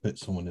if they put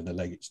someone in a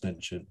leg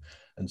extension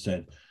and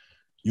said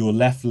your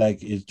left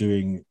leg is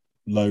doing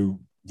low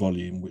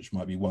volume, which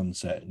might be 1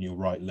 set, and your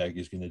right leg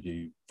is going to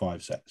do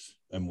 5 sets,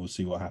 and we'll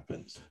see what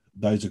happens.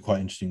 Those are quite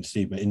interesting to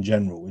see. But in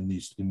general, in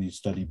these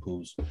study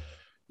pools,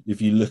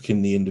 if you look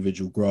in the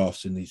individual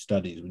graphs in these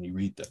studies, when you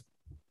read them,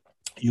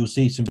 you'll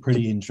see some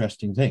pretty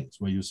interesting things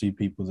where you'll see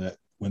people that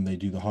when they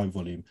do the high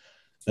volume,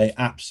 they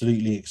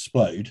absolutely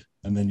explode.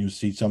 And then you'll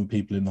see some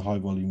people in the high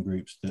volume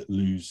groups that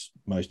lose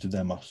most of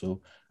their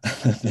muscle.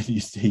 Then you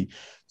see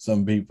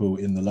some people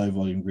in the low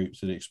volume groups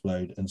that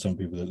explode, and some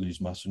people that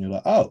lose muscle. And you're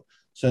like, oh,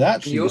 so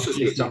that's. You also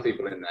see some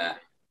people in there.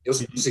 You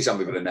also see some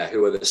people in there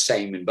who are the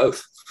same in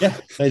both. Yeah,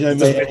 they don't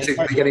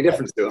make any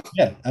difference to them.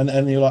 Yeah,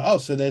 and you're like, oh,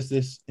 so there's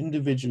this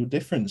individual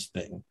difference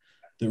thing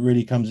that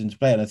really comes into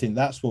play. And I think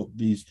that's what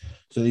these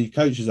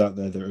coaches out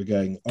there that are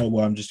going, oh,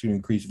 well, I'm just going to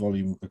increase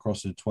volume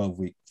across a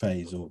 12-week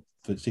phase or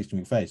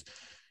 16-week phase.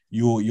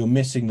 You're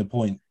missing the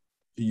point.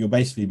 You're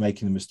basically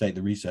making the mistake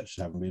the researchers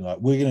have and being like,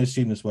 we're going to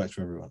assume this works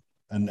for everyone.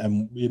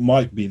 And it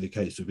might be the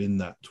case of in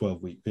that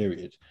 12-week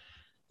period,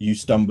 you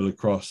stumble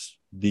across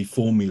the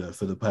formula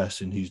for the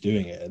person who's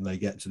doing it, and they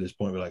get to this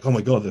point where like, oh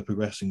my God, they're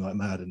progressing like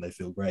mad and they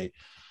feel great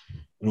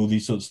and all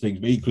these sorts of things.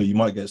 But equally, you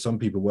might get some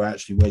people where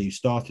actually where you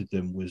started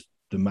them was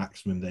the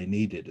maximum they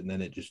needed, and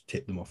then it just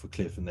tipped them off a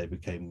cliff and they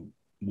became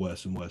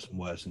worse and worse and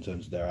worse in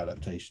terms of their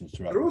adaptations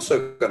throughout. You're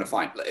also going to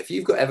find, if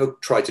you've ever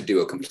tried to do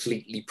a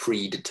completely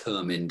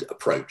predetermined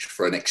approach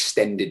for an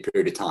extended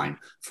period of time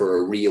for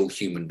a real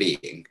human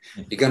being,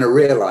 you're going to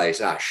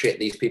realize, shit,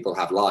 these people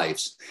have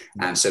lives.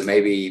 And so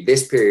maybe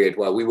this period,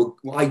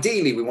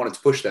 ideally we wanted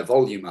to push their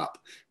volume up,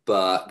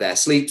 but their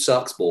sleep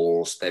sucks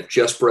balls. They've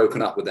just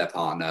broken up with their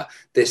partner.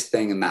 This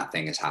thing and that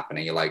thing is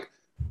happening. You're like,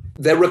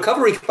 their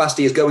recovery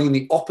capacity is going in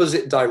the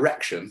opposite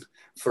direction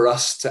for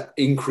us to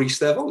increase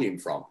their volume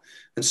from.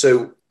 And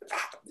so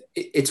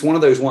it's one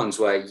of those ones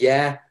where,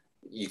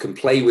 you can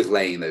play with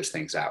laying those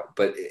things out.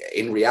 But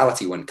in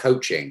reality, when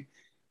coaching,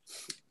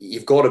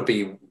 you've got to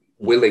be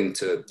willing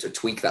to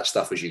tweak that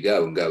stuff as you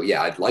go and go,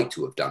 I'd like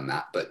to have done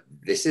that, but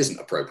this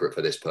isn't appropriate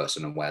for this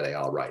person and where they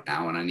are right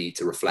now. And I need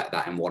to reflect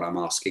that in what I'm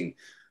asking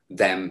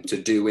them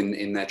to do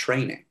in their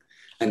training.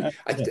 And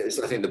I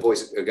think the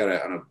boys are going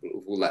to, and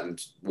we'll let them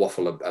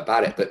waffle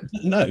about it, but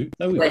no,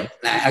 we won't.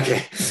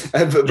 Okay.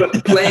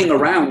 But playing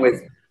around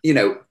with,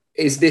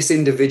 is this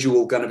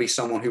individual going to be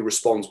someone who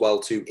responds well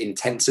to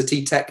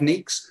intensity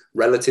techniques,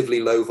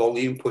 relatively low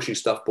volume, pushing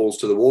stuff balls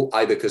to the wall,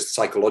 either because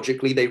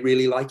psychologically they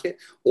really like it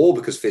or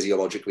because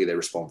physiologically they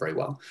respond very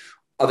well?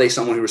 Are they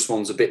someone who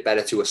responds a bit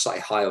better to a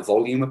slightly higher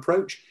volume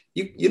approach?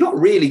 You're not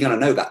really going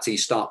to know that till you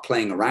start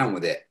playing around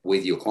with it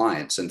with your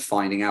clients and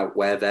finding out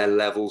where their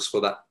levels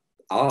for that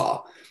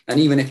are. And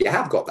even if you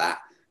have got that,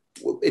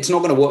 it's not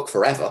going to work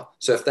forever.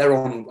 So if they're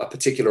on a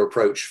particular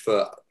approach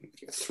for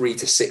 3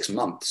 to 6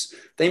 months,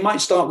 they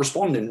might start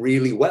responding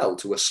really well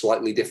to a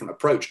slightly different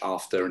approach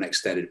after an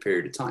extended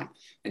period of time.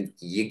 And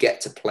you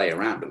get to play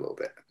around a little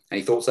bit.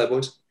 Any thoughts there,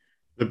 boys?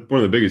 One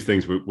of the biggest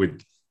things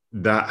with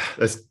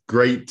that's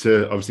great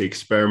to obviously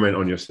experiment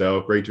on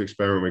yourself, great to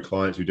experiment with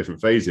clients through different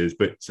phases.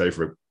 But say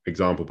for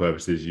example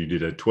purposes, you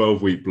did a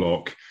 12-week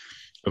block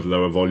of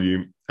lower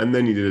volume, and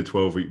then you did a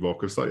 12-week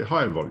block of slightly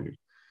higher volume.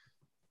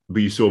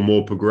 But you saw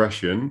more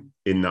progression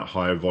in that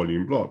higher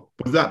volume block.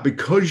 Was that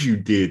because you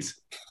did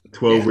a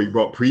 12-week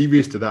block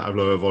previous to that of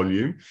lower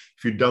volume?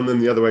 If you'd done them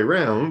the other way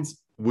around,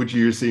 would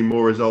you see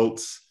more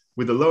results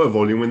with the lower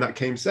volume when that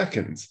came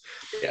second?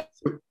 Yeah.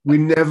 We're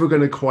never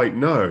going to quite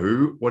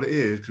know what it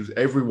is because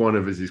every one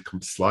of us is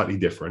slightly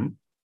different.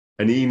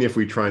 And even if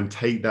we try and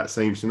take that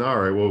same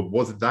scenario, well,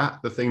 was that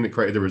the thing that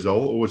created the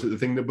result, or was it the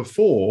thing that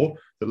before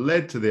that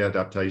led to the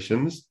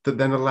adaptations that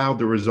then allowed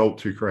the result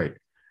to create?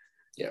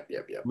 Yeah.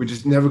 We're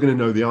just never going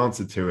to know the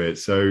answer to it.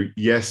 So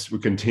yes, we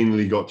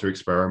continually got to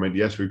experiment.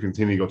 Yes, we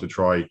continually got to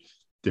try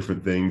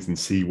different things and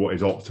see what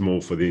is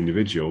optimal for the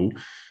individual.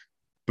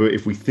 But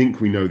if we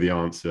think we know the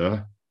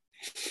answer,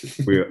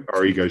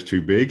 our ego's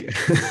too big.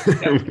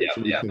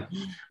 Yeah.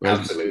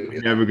 Absolutely.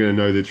 We're never going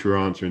to know the true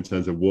answer in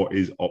terms of what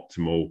is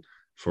optimal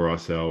for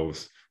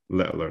ourselves,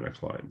 let alone our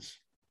clients.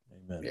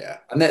 Amen. Yeah.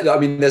 And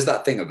there's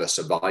that thing of a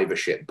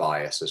survivorship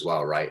bias as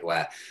well, right?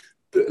 Where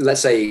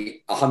let's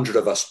say 100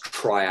 of us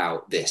try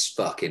out this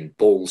fucking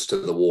balls to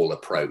the wall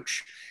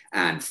approach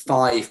and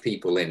 5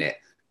 people in it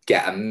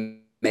get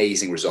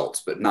amazing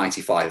results, but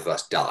 95 of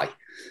us die.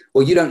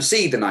 Well, you don't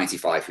see the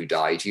 95 who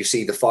died. You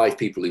see the 5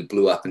 people who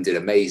blew up and did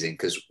amazing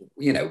because,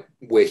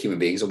 we're human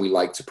beings and we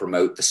like to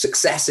promote the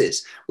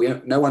successes.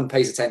 No one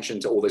pays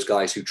attention to all those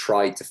guys who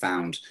tried to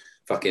found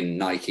fucking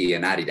Nike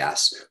and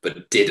Adidas,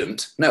 but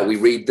didn't. No, we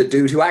read the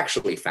dude who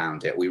actually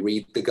found it. We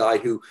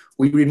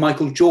read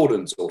Michael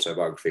Jordan's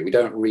autobiography. We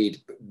don't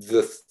read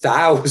the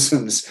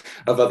thousands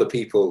of other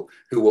people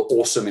who were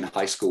awesome in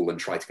high school and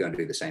tried to go and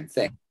do the same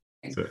thing.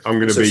 So I'm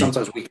going to be.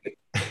 Sometimes we.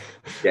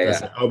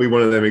 Yeah. I'll be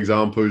one of them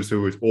examples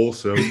who was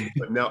awesome,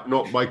 but now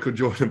not Michael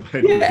Jordan.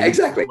 Yeah,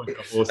 exactly.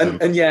 Awesome.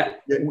 And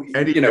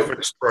any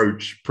different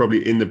approach,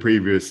 probably in the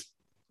previous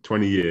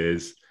 20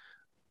 years,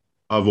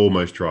 I've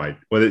almost tried.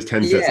 Whether it's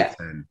 10 sets of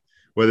 10,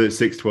 whether it's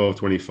 6, 12,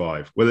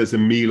 25, whether it's a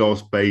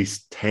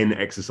Milos-based 10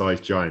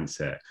 exercise giant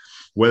set,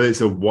 whether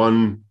it's a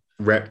 1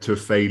 rep to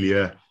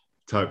failure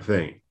type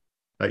thing.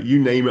 Like you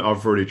name it,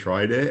 I've already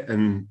tried it.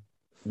 And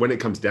when it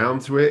comes down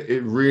to it,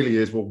 it really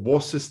is, well,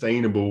 what's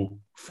sustainable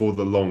for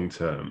the long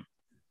term?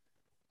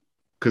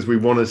 Because we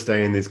want to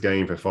stay in this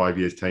game for 5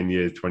 years, 10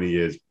 years, 20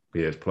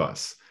 years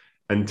plus.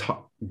 And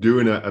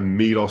doing a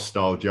Milos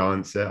style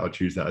giant set, I'll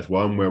choose that as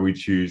one, where we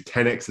choose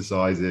 10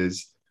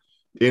 exercises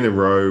in a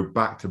row,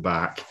 back to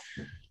back.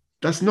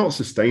 That's not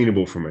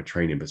sustainable from a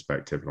training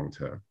perspective long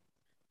term.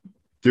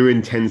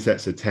 Doing 10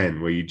 sets of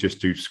 10 where you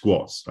just do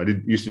squats.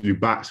 Used to do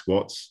back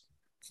squats,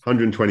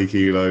 120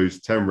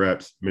 kilos, 10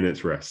 reps,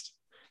 minutes rest.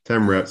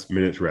 10 reps,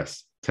 minutes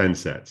rest, 10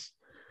 sets.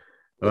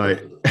 Like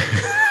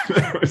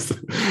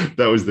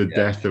that was the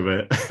death of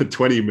it. A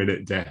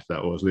 20-minute death,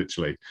 that was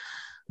literally.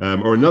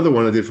 Or another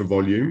one I did for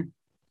volume,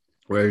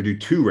 where you do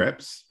 2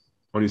 reps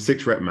on your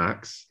 6 rep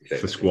max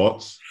for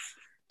squats,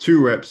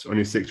 2 reps on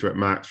your 6 rep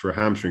max for a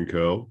hamstring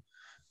curl,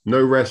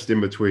 no rest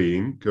in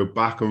between, go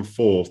back and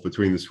forth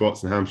between the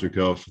squats and hamstring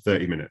curls for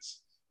 30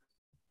 minutes.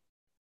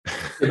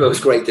 It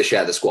was great to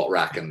share the squat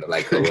rack and the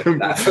leg curl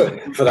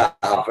for that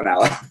half an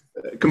hour.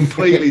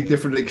 Completely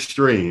different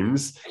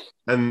extremes,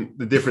 and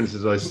the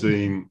differences I've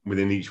seen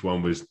within each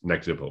one was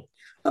negligible.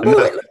 And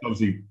that's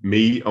obviously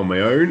me on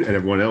my own, and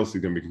everyone else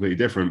is going to be completely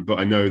different. But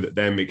I know that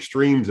them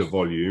extremes of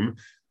volume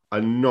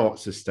are not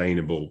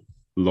sustainable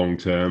long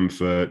term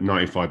for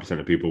 95%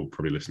 of people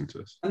probably listen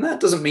to us. And that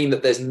doesn't mean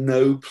that there's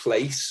no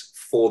place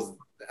for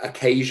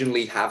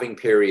occasionally having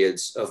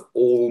periods of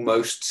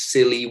almost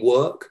silly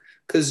work,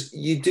 because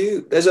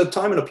there's a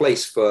time and a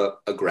place for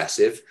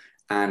aggressive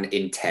and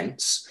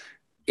intense.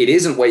 It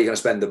isn't where you're going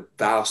to spend the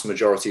vast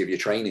majority of your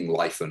training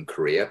life and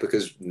career,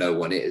 because no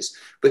one is.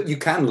 But you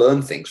can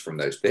learn things from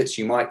those bits.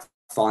 You might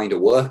find a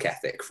work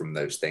ethic from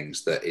those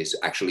things that is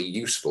actually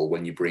useful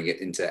when you bring it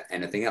into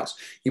anything else.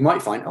 You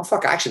might find, oh,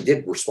 fuck, I actually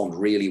did respond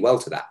really well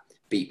to that.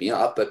 Beat me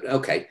up, but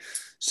okay.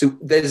 So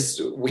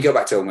we go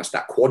back to almost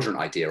that quadrant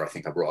idea I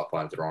think I brought up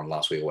either on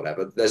last week or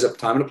whatever. There's a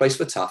time and a place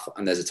for tough,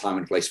 and there's a time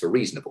and a place for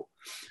reasonable.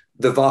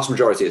 The vast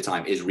majority of the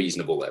time is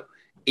reasonable, though,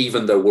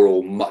 even though we're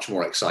all much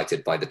more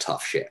excited by the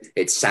tough shit.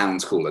 It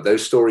sounds cooler.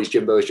 Those stories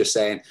Jimbo was just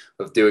saying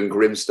of doing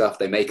grim stuff,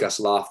 they make us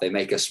laugh, they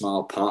make us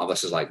smile. Part of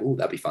us is like, oh,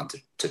 that'd be fun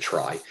to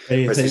try.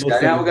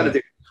 Now we're going to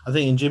do. I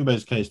think in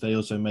Jimbo's case, they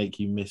also make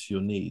you miss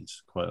your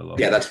knees quite a lot.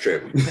 Yeah, that's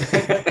true.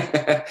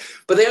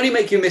 But they only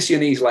make you miss your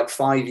knees like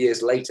 5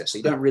 years later, so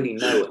you don't really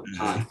know at the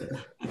time.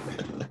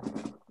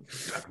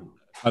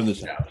 I'm the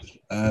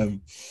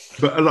same.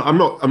 But I'm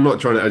not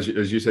trying to,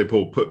 as you say,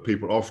 Paul, put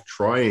people off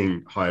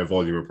trying higher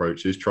volume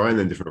approaches, trying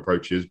then different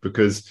approaches,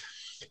 because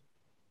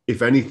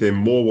if anything,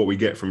 more what we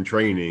get from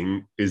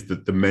training is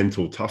the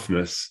mental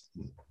toughness,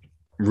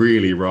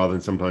 really, rather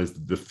than sometimes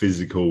the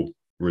physical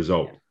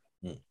result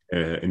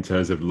in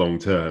terms of long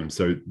term.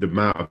 So the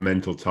amount of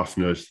mental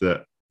toughness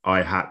that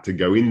I had to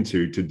go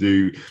into to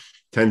do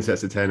 10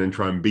 sets of 10 and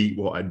try and beat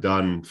what I'd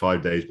done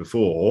 5 days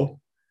before,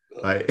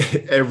 like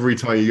every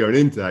time you're going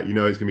into that, you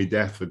know it's going to be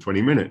death for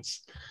 20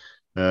 minutes.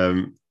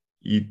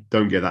 You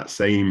don't get that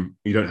same,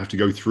 you don't have to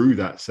go through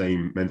that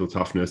same mental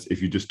toughness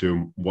if you're just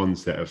doing one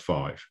set of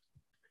 5,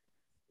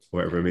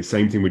 whatever. I mean,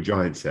 same thing with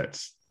giant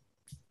sets.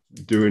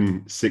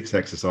 Doing 6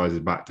 exercises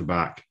back to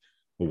back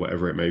or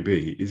whatever it may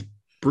be is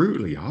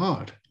brutally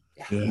hard.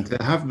 Yeah. And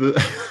to have the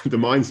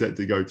mindset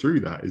to go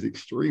through that is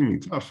extremely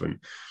tough. And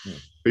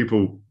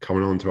people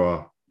coming on to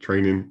our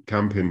training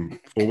camp in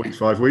 4 weeks,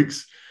 5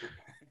 weeks,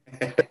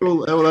 they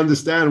will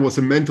understand what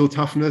some mental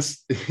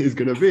toughness is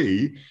going to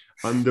be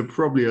under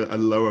probably a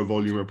lower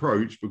volume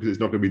approach, because it's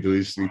not going to be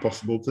realistically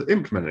possible to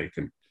implement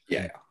anything.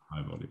 Yeah.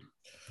 High volume.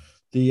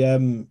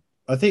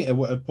 I think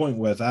a point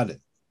worth adding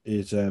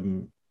is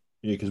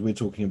because we're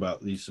talking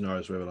about these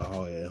scenarios where we're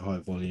like high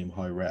volume,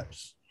 high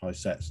reps, high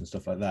sets and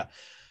stuff like that.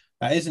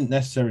 That isn't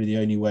necessarily the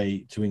only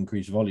way to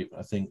increase volume.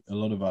 I think a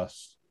lot of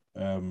us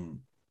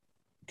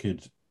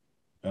could.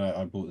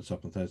 I brought this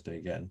up on Thursday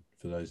again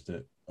for those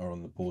that are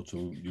on the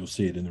portal. You'll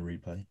see it in the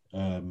replay.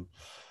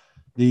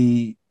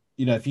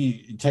 If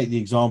you take the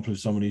example of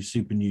someone who's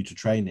super new to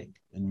training,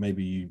 and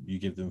maybe you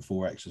give them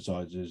 4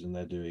 exercises and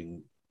they're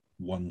doing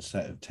 1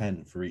 set of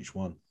 10 for each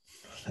one.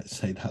 Let's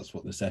say that's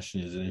what the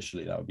session is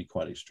initially. That would be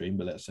quite extreme,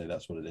 but let's say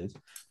that's what it is.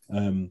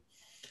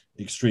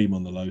 Extreme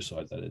on the low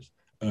side, that is.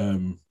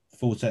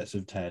 4 sets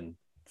of 10,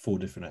 4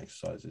 different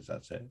exercises.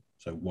 That's it.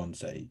 So 1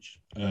 set each.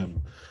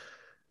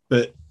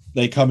 But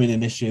they come in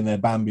initially and they're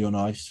Bambi on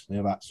ice. They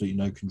have absolutely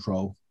no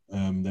control.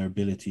 Their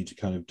ability to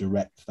kind of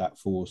direct that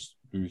force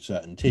through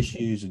certain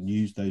tissues and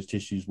use those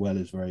tissues well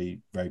is very,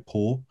 very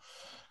poor.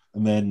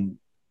 And then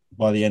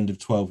by the end of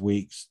 12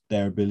 weeks,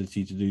 their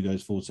ability to do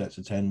those 4 sets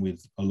of 10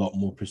 with a lot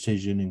more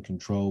precision and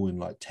control and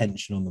like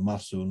tension on the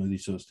muscle and all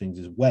these sorts of things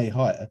is way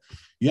higher.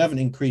 You haven't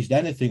increased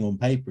anything on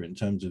paper in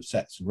terms of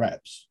sets and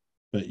reps,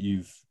 but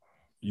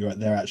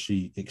they're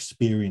actually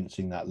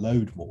experiencing that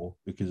load more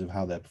because of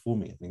how they're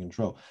performing it and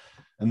control.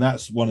 And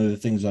that's one of the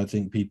things I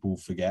think people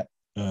forget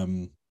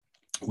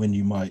when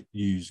you might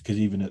use, because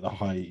even at the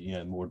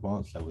high, more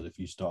advanced levels, if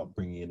you start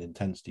bringing in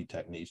intensity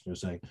techniques and you're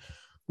saying,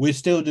 we're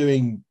still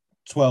doing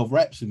 12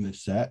 reps in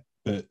this set,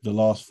 but the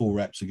last 4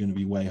 reps are going to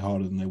be way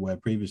harder than they were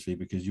previously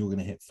because you're going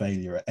to hit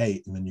failure at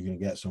 8 and then you're going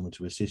to get someone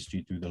to assist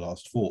you through the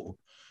last 4.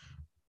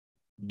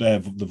 The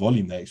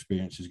volume they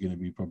experience is going to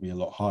be probably a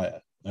lot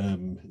higher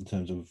in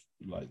terms of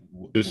like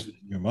what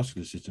your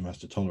muscular system has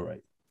to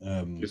tolerate.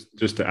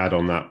 Just to add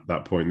on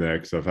that point there,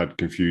 because I've had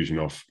confusion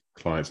off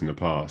clients in the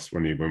past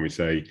when we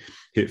say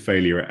hit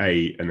failure at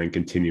 8 and then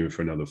continue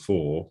for another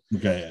 4.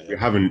 Okay, you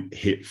haven't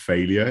hit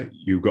failure.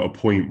 You've got a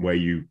point where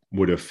you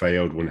would have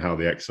failed when how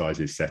the exercise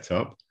is set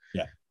up.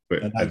 Yeah,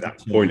 but at that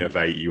point of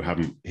 8, you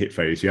haven't hit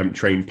failure. So you haven't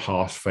trained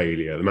past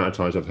failure. The amount of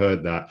times I've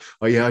heard that,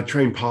 oh yeah, I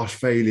trained past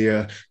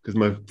failure because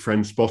my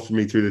friend spotted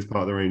me through this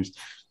part of the range.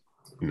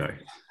 No.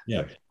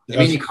 Yeah. You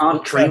mean you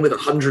can't train with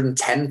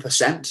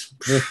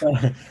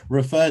 110%?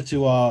 Refer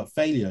to our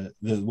failure,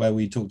 where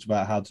we talked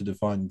about how to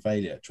define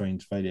failure,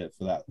 trained failure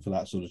for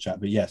that sort of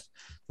chat. But yes,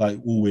 like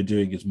all we're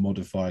doing is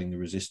modifying the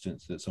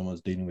resistance that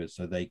someone's dealing with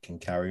so they can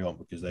carry on,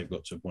 because they've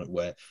got to a point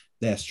where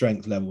their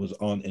strength levels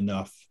aren't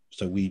enough.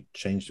 So we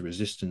change the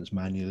resistance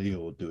manually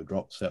or do a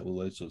drop set, all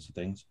those sorts of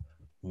things.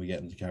 We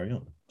get them to carry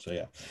on. So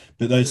yeah,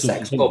 but those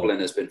Sex Goblin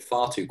has been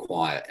far too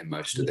quiet in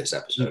most of this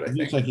episode. I think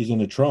looks like he's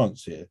in a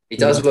trance here. He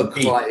does look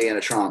slightly in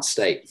a trance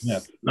state. Yeah,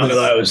 not gonna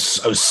lie, I was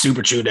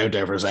super tuned out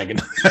there for a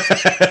second.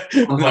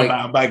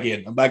 I'm back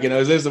in. I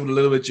was listening a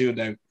little bit tuned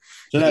out.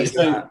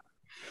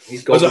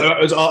 He's got. I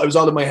was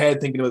all in my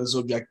head thinking about the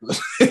subject.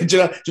 do you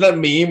know that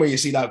meme where you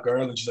see that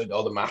girl and she's like,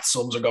 all the math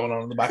sums are going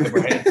on in the back of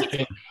her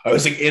head? I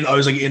was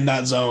in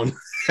that zone.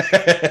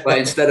 But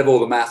instead of all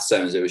the math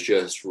zones, it was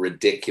just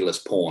ridiculous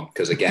porn.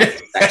 Because again,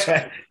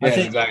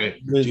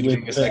 exactly.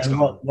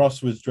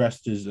 Ross was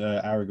dressed as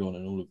Aragorn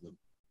in all of them.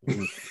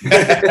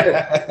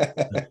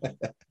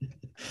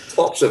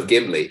 Tops of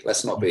Gimli.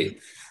 Let's not be.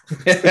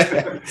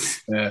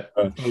 Yeah.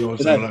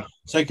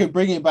 So could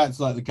bring it back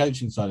to like the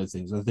coaching side of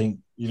things. I think,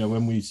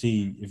 when we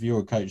see, if you're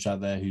a coach out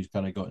there who's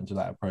kind of got into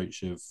that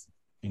approach of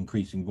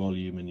increasing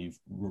volume and you've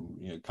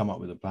come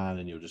up with a plan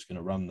and you're just going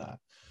to run that,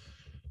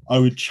 I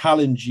would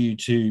challenge you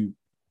to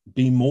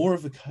be more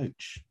of a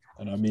coach.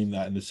 And I mean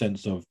that in the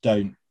sense of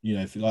don't,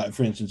 if you like,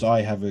 for instance,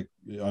 I've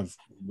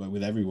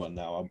with everyone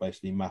now, I'll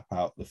basically map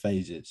out the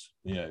phases,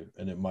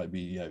 and it might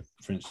be,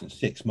 for instance,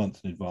 6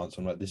 months in advance.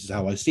 I'm like, this is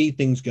how I see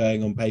things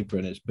going on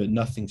paper, but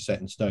nothing's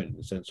set in stone in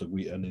the sense of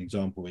an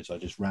example is I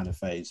just ran a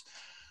phase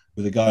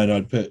with a guy and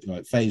I'd put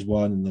like phase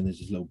 1, and then there's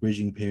this little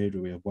bridging period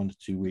where we have 1 to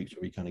 2 weeks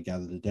where we kind of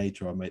gather the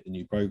data, I make the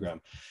new program.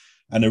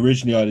 And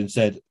originally I'd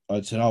said,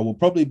 oh, we'll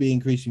probably be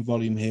increasing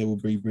volume here. We'll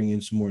be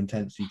bringing some more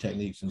intensity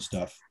techniques and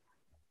stuff.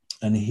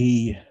 And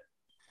he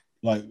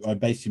like I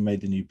basically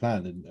made the new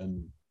plan,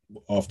 and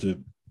after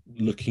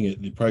looking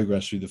at the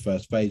progress through the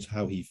first phase,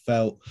 how he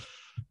felt,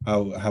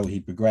 how he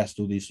progressed,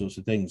 all these sorts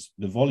of things,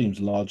 the volume's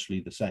largely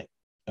the same,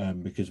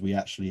 because we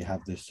actually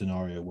have this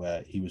scenario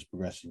where he was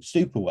progressing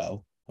super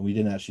well and we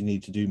didn't actually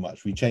need to do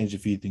much. We changed a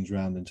few things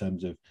around in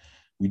terms of,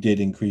 we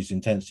did increase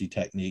intensity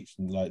techniques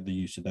and like the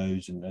use of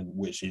those, and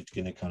which is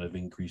going to kind of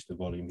increase the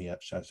volume he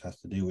actually has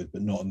to deal with,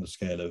 but not on the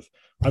scale of,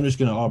 I'm just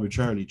going to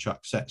arbitrarily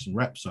chuck sets and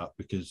reps up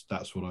because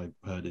that's what I've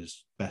heard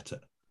is better.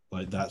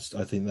 Like I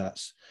think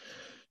that's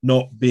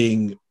not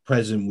being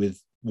present with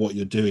what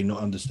you're doing,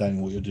 not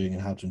understanding what you're doing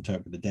and how to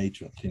interpret the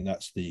data. I think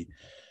that's the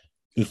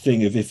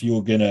thing of, if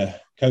you're going to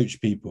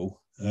coach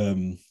people,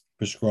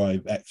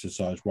 prescribe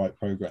exercise, write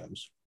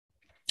programs,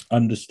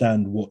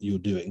 understand what you're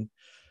doing.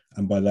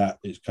 And by that,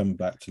 it's coming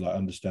back to like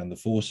understand the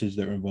forces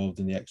that are involved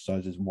in the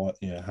exercises, what,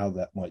 how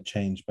that might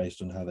change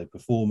based on how they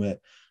perform it,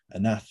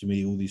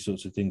 anatomy, all these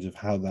sorts of things of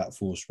how that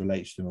force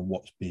relates to them and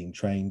what's being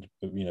trained,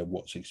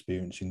 what's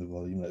experiencing the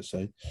volume, let's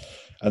say,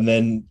 and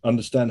then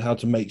understand how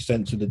to make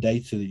sense of the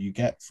data that you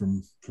get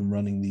from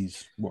running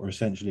these, what are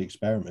essentially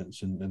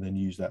experiments, and then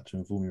use that to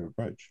inform your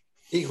approach.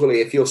 Equally,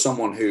 if you're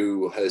someone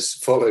who has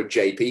followed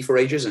JP for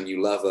ages and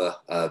you love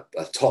a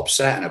top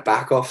set and a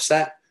back off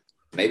set,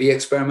 maybe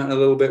experiment a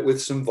little bit with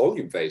some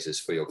volume phases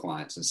for your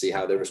clients and see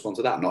how they respond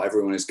to that. Not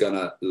everyone is going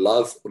to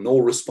love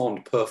nor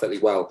respond perfectly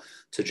well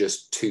to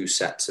just 2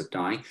 sets of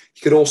dying.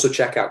 You could also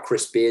check out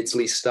Chris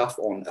Beardsley's stuff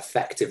on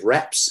effective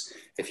reps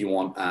if you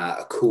want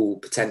a cool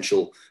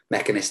potential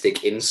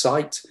mechanistic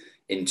insight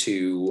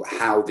into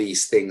how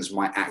these things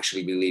might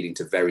actually be leading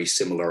to very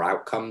similar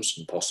outcomes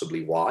and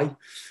possibly why,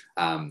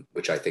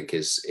 which I think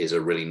is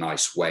a really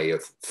nice way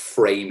of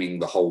framing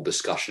the whole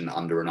discussion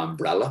under an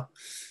umbrella.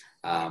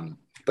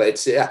 But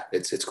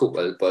it's cool.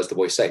 But as the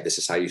boys say, this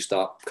is how you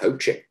start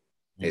coaching.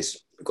 We've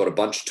got a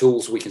bunch of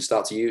tools we can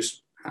start to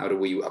use. How do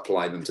we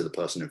apply them to the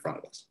person in front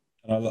of us?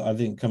 And I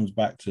think it comes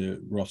back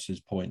to Ross's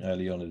point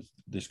early on, is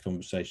this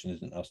conversation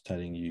isn't us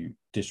telling you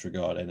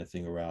disregard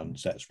anything around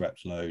sets,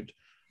 reps, load.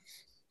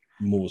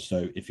 More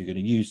so, if you're going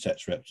to use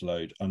sets, reps,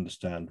 load,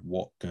 understand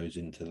what goes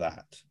into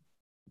that,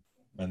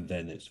 and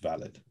then it's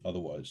valid.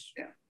 Otherwise,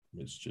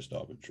 it's just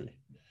arbitrary.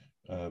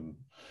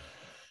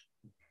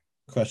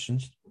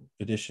 Questions,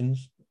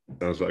 additions?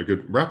 Sounds like a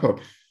good wrap up.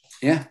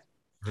 Yeah.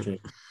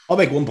 I'll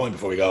make one point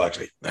before we go,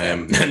 actually. Now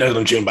that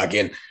I'm tuning back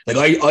in,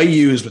 like I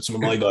use with some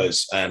of my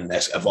guys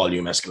a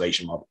volume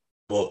escalation model,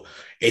 but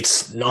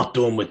it's not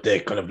done with the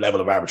kind of level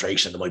of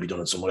arbitration that might be done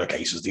in some other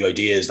cases. The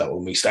idea is that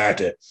when we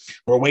start it,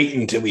 we're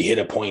waiting until we hit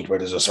a point where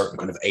there's a certain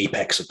kind of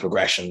apex of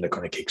progression that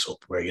kind of kicks up,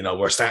 where,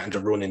 we're starting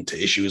to run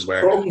into issues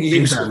where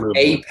things are moving.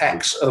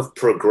 Apex of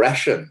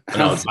progression.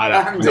 No, it's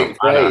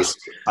badass.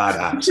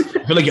 I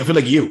feel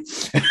like you.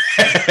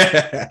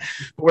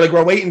 But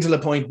we're waiting till the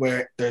point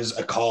where there's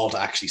a call to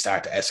actually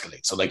start to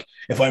escalate. So like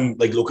if I'm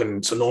like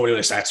looking, so normally when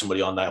I start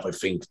somebody on that, if I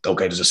think,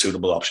 okay, there's a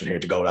suitable option here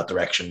to go that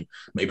direction,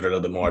 maybe they're a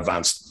little bit more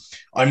advanced,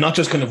 I'm not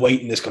just kind of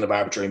waiting this kind of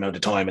arbitrary amount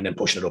of time and then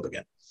pushing it up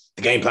again.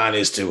 The game plan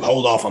is to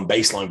hold off on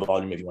baseline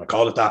volume, if you want to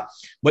call it that,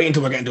 wait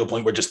until we're getting to a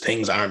point where just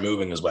things aren't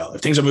moving as well.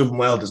 If things are moving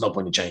well, there's no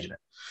point in changing it.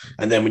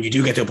 And then when you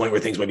do get to a point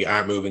where things maybe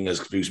aren't moving as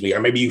confusingly,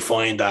 or maybe you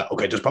find that,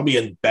 okay, there's probably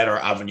a better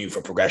avenue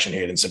for progression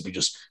here than simply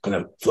just kind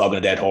of flogging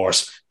a dead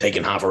horse,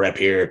 taking half a rep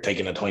here,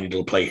 taking a tiny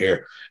little play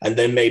here. And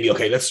then maybe,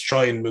 okay, let's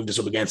try and move this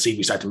up again, see if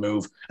we start to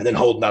move, and then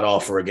holding that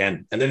off for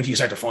again. And then if you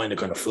start to find a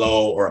kind of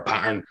flow or a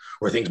pattern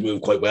where things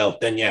move quite well,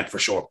 then yeah, for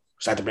sure,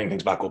 start to bring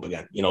things back up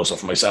again. So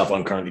for myself,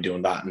 I'm currently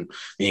doing that, and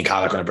me and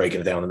Cal are kind of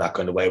breaking it down in that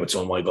kind of way. With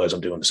some of my guys,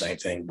 I'm doing the same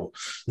thing, but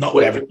not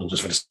with everyone,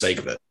 just for the sake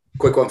of it.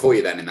 Quick one for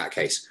you then in that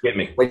case. Get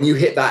me. When you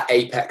hit that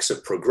apex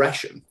of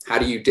progression, how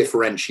do you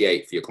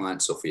differentiate for your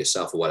clients or for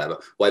yourself or whatever,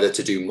 whether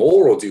to do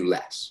more or do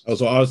less?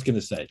 That's what I was going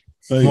to say.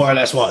 More or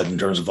less what, in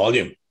terms of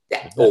volume?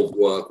 Yeah, or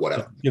work,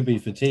 whatever. It could be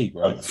fatigue,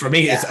 right? For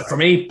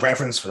me,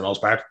 preference for the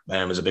most part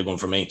is a big one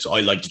for me. So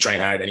I like to train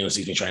hard. Anyone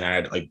sees me train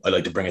hard, I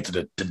like to bring it to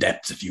the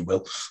depths, if you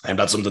will. And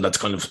that's something that's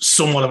kind of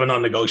somewhat of a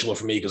non-negotiable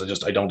for me,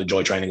 because I don't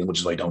enjoy training as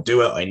much as I don't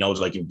do it. I know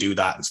that I can do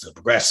that and still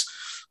progress.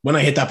 When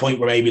I hit that point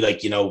where maybe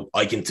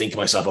I can think to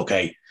myself,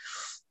 okay,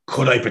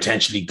 could I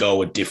potentially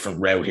go a different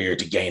route here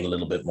to gain a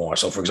little bit more?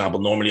 So, for example,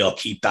 normally I'll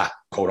keep that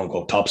quote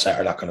unquote top set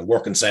or that kind of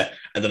working set,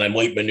 and then I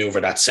might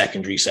maneuver that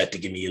secondary set to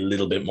give me a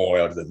little bit more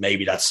out of it.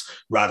 Maybe that's,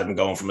 rather than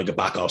going from like a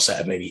back off set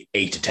of maybe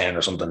 8 to 10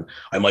 or something,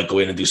 I might go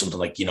in and do something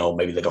like,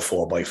 maybe like a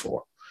 4x4.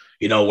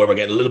 Where we're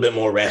getting a little bit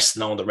more rest,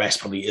 knowing that rest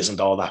probably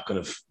isn't all that kind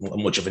of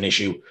much of an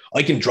issue.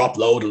 I can drop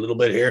load a little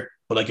bit here,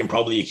 but I can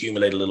probably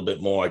accumulate a little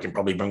bit more. I can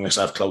probably bring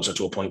myself closer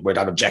to a point where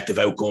that objective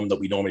outcome that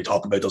we normally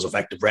talk about, those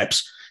effective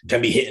reps,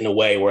 can be hit in a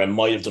way where I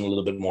might have done a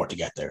little bit more to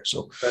get there.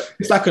 So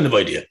it's that kind of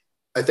idea.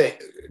 I think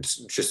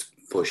it's just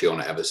push you on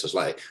it ever so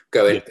slightly.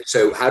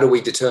 So how do we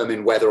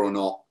determine whether or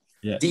not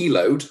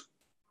deload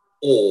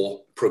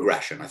or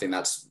progression? I think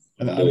that's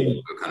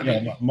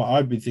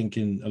I'd be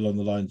thinking along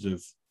the lines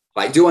of,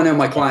 like, do I know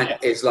my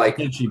client is like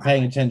actually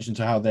paying attention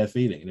to how they're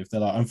feeling, and if they're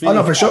like, I'm feeling.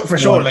 Oh no, for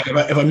sure. Like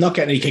if I'm not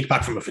getting any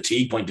kickback from a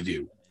fatigue point of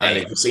view, and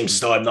it seems as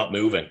though I'm not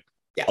moving,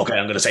 Yeah. Okay,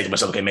 I'm going to say to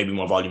myself, okay, maybe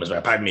more volume is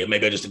better. Pardon me,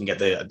 maybe I just didn't get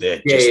the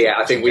Yeah.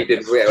 I think we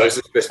did. We're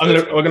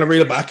going to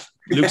reel it back.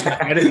 Luke's going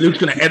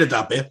to edit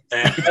that bit.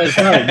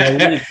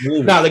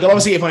 Like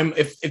obviously,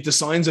 if the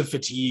signs of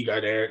fatigue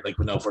are there, like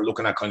if we're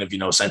looking at kind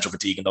of central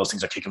fatigue and those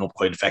things are kicking up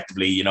quite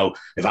effectively,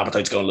 if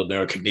appetite's going a little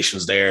bit,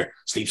 cognition's there,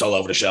 sleep's all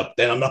over the shop,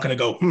 then I'm not going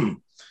to go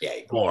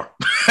more.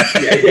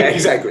 yeah,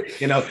 exactly.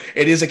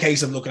 It is a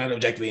case of looking at it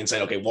objectively and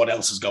saying, okay, what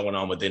else is going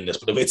on within this?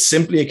 But if it's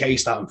simply a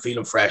case that I'm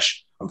feeling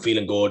fresh, I'm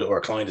feeling good, or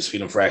a client is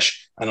feeling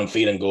fresh and I'm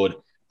feeling good,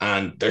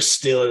 and there's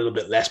still a little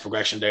bit less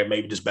progression there,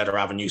 maybe there's better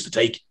avenues to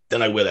take,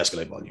 then I will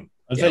escalate volume.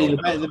 I'll tell you,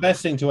 the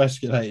best thing to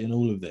escalate in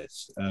all of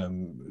this,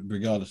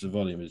 regardless of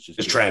volume, is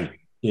just trend.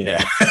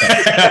 Yeah.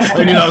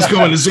 I knew that was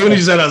coming. As soon as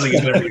you said, I was like,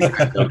 he's going to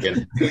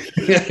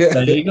so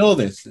you ignore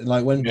this.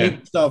 Like when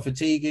people start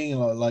fatiguing,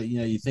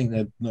 you think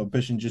they're not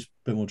pushing, just a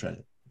bit more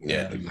training.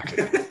 Yeah,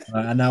 exactly.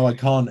 And now I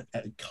can't.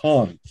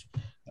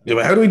 Yeah,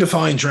 but how do we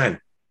define trend?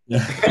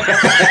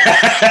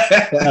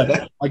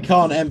 I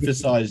can't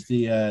emphasize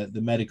the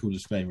medical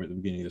disclaimer at the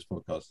beginning of this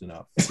podcast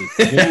enough.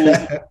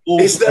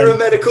 Is there a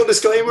medical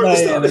disclaimer at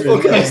the start of this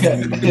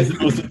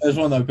podcast? There's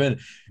one that I've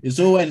It's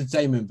all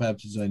entertainment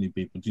purposes only,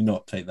 people. Do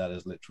not take that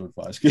as literal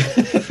advice.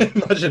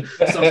 Imagine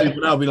some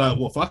people now be like,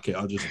 well, fuck it.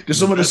 I'll just...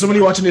 There's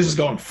somebody watching this is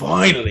going,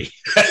 finally.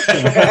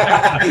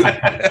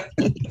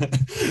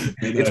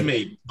 It's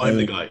me. I'm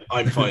the guy.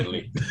 I'm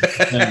finally.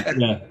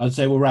 I'd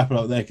say we'll wrap it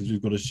up there because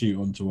we've got to shoot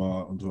onto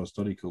our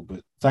study call.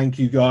 But thank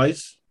you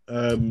guys,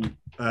 and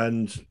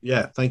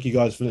thank you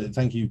guys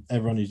thank you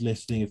everyone who's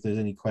listening. If there's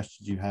any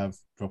questions you have,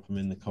 drop them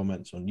in the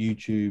comments on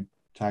YouTube,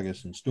 tag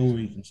us in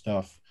stories and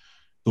stuff.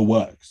 The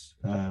works.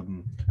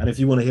 And if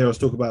you want to hear us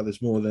talk about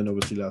this more, then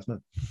obviously let us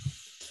know.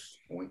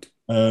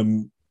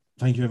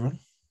 Thank you, everyone.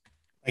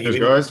 Thanks,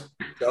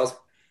 guys.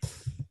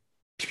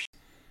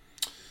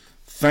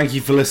 Thank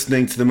you for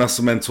listening to the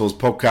Muscle Mentors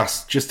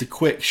podcast. Just a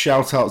quick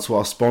shout out to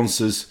our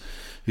sponsors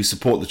who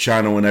support the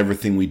channel and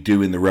everything we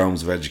do in the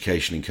realms of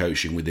education and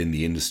coaching within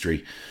the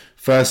industry.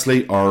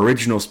 Firstly, our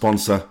original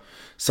sponsor,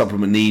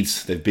 Supplement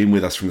Needs. They've been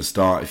with us from the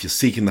start. If you're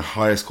seeking the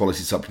highest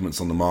quality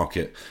supplements on the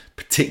market,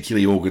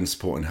 particularly organ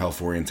support and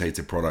health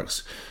orientated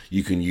products,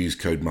 you can use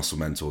code Muscle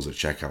Mentors at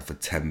checkout for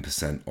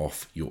 10%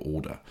 off your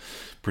order.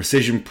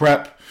 Precision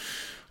Prep,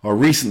 our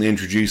recently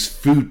introduced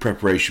food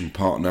preparation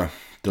partner,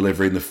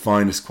 delivering the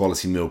finest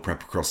quality meal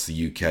prep across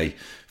the UK,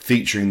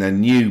 featuring their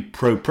new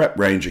Pro Prep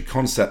range, a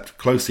concept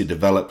closely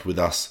developed with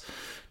us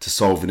to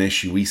solve an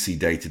issue we see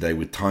day to day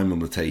with time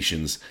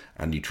limitations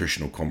and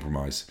nutritional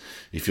compromise.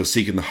 If you're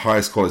seeking the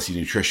highest quality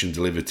nutrition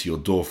delivered to your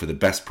door for the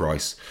best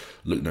price,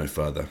 look no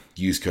further.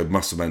 Use code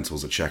Muscle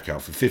Mentors at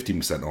checkout for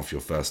 15% off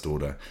your first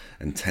order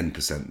and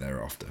 10%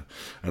 thereafter.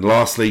 And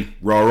lastly,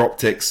 Ra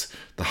Optics,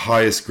 the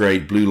highest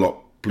grade blue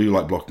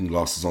light blocking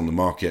glasses on the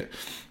market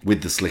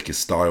with the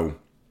slickest style.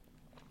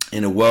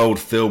 In a world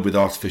filled with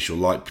artificial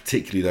light,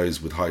 particularly those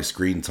with high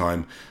screen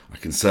time, I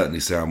can certainly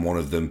say I'm one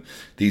of them.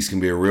 These can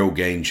be a real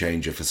game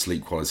changer for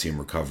sleep quality and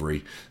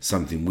recovery,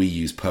 something we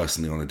use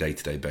personally on a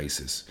day-to-day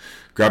basis.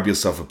 Grab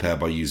yourself a pair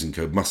by using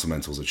code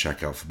MuscleMentors at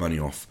checkout for money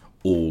off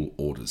all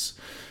orders.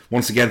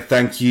 Once again,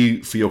 thank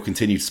you for your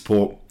continued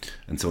support.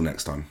 Until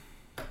next time.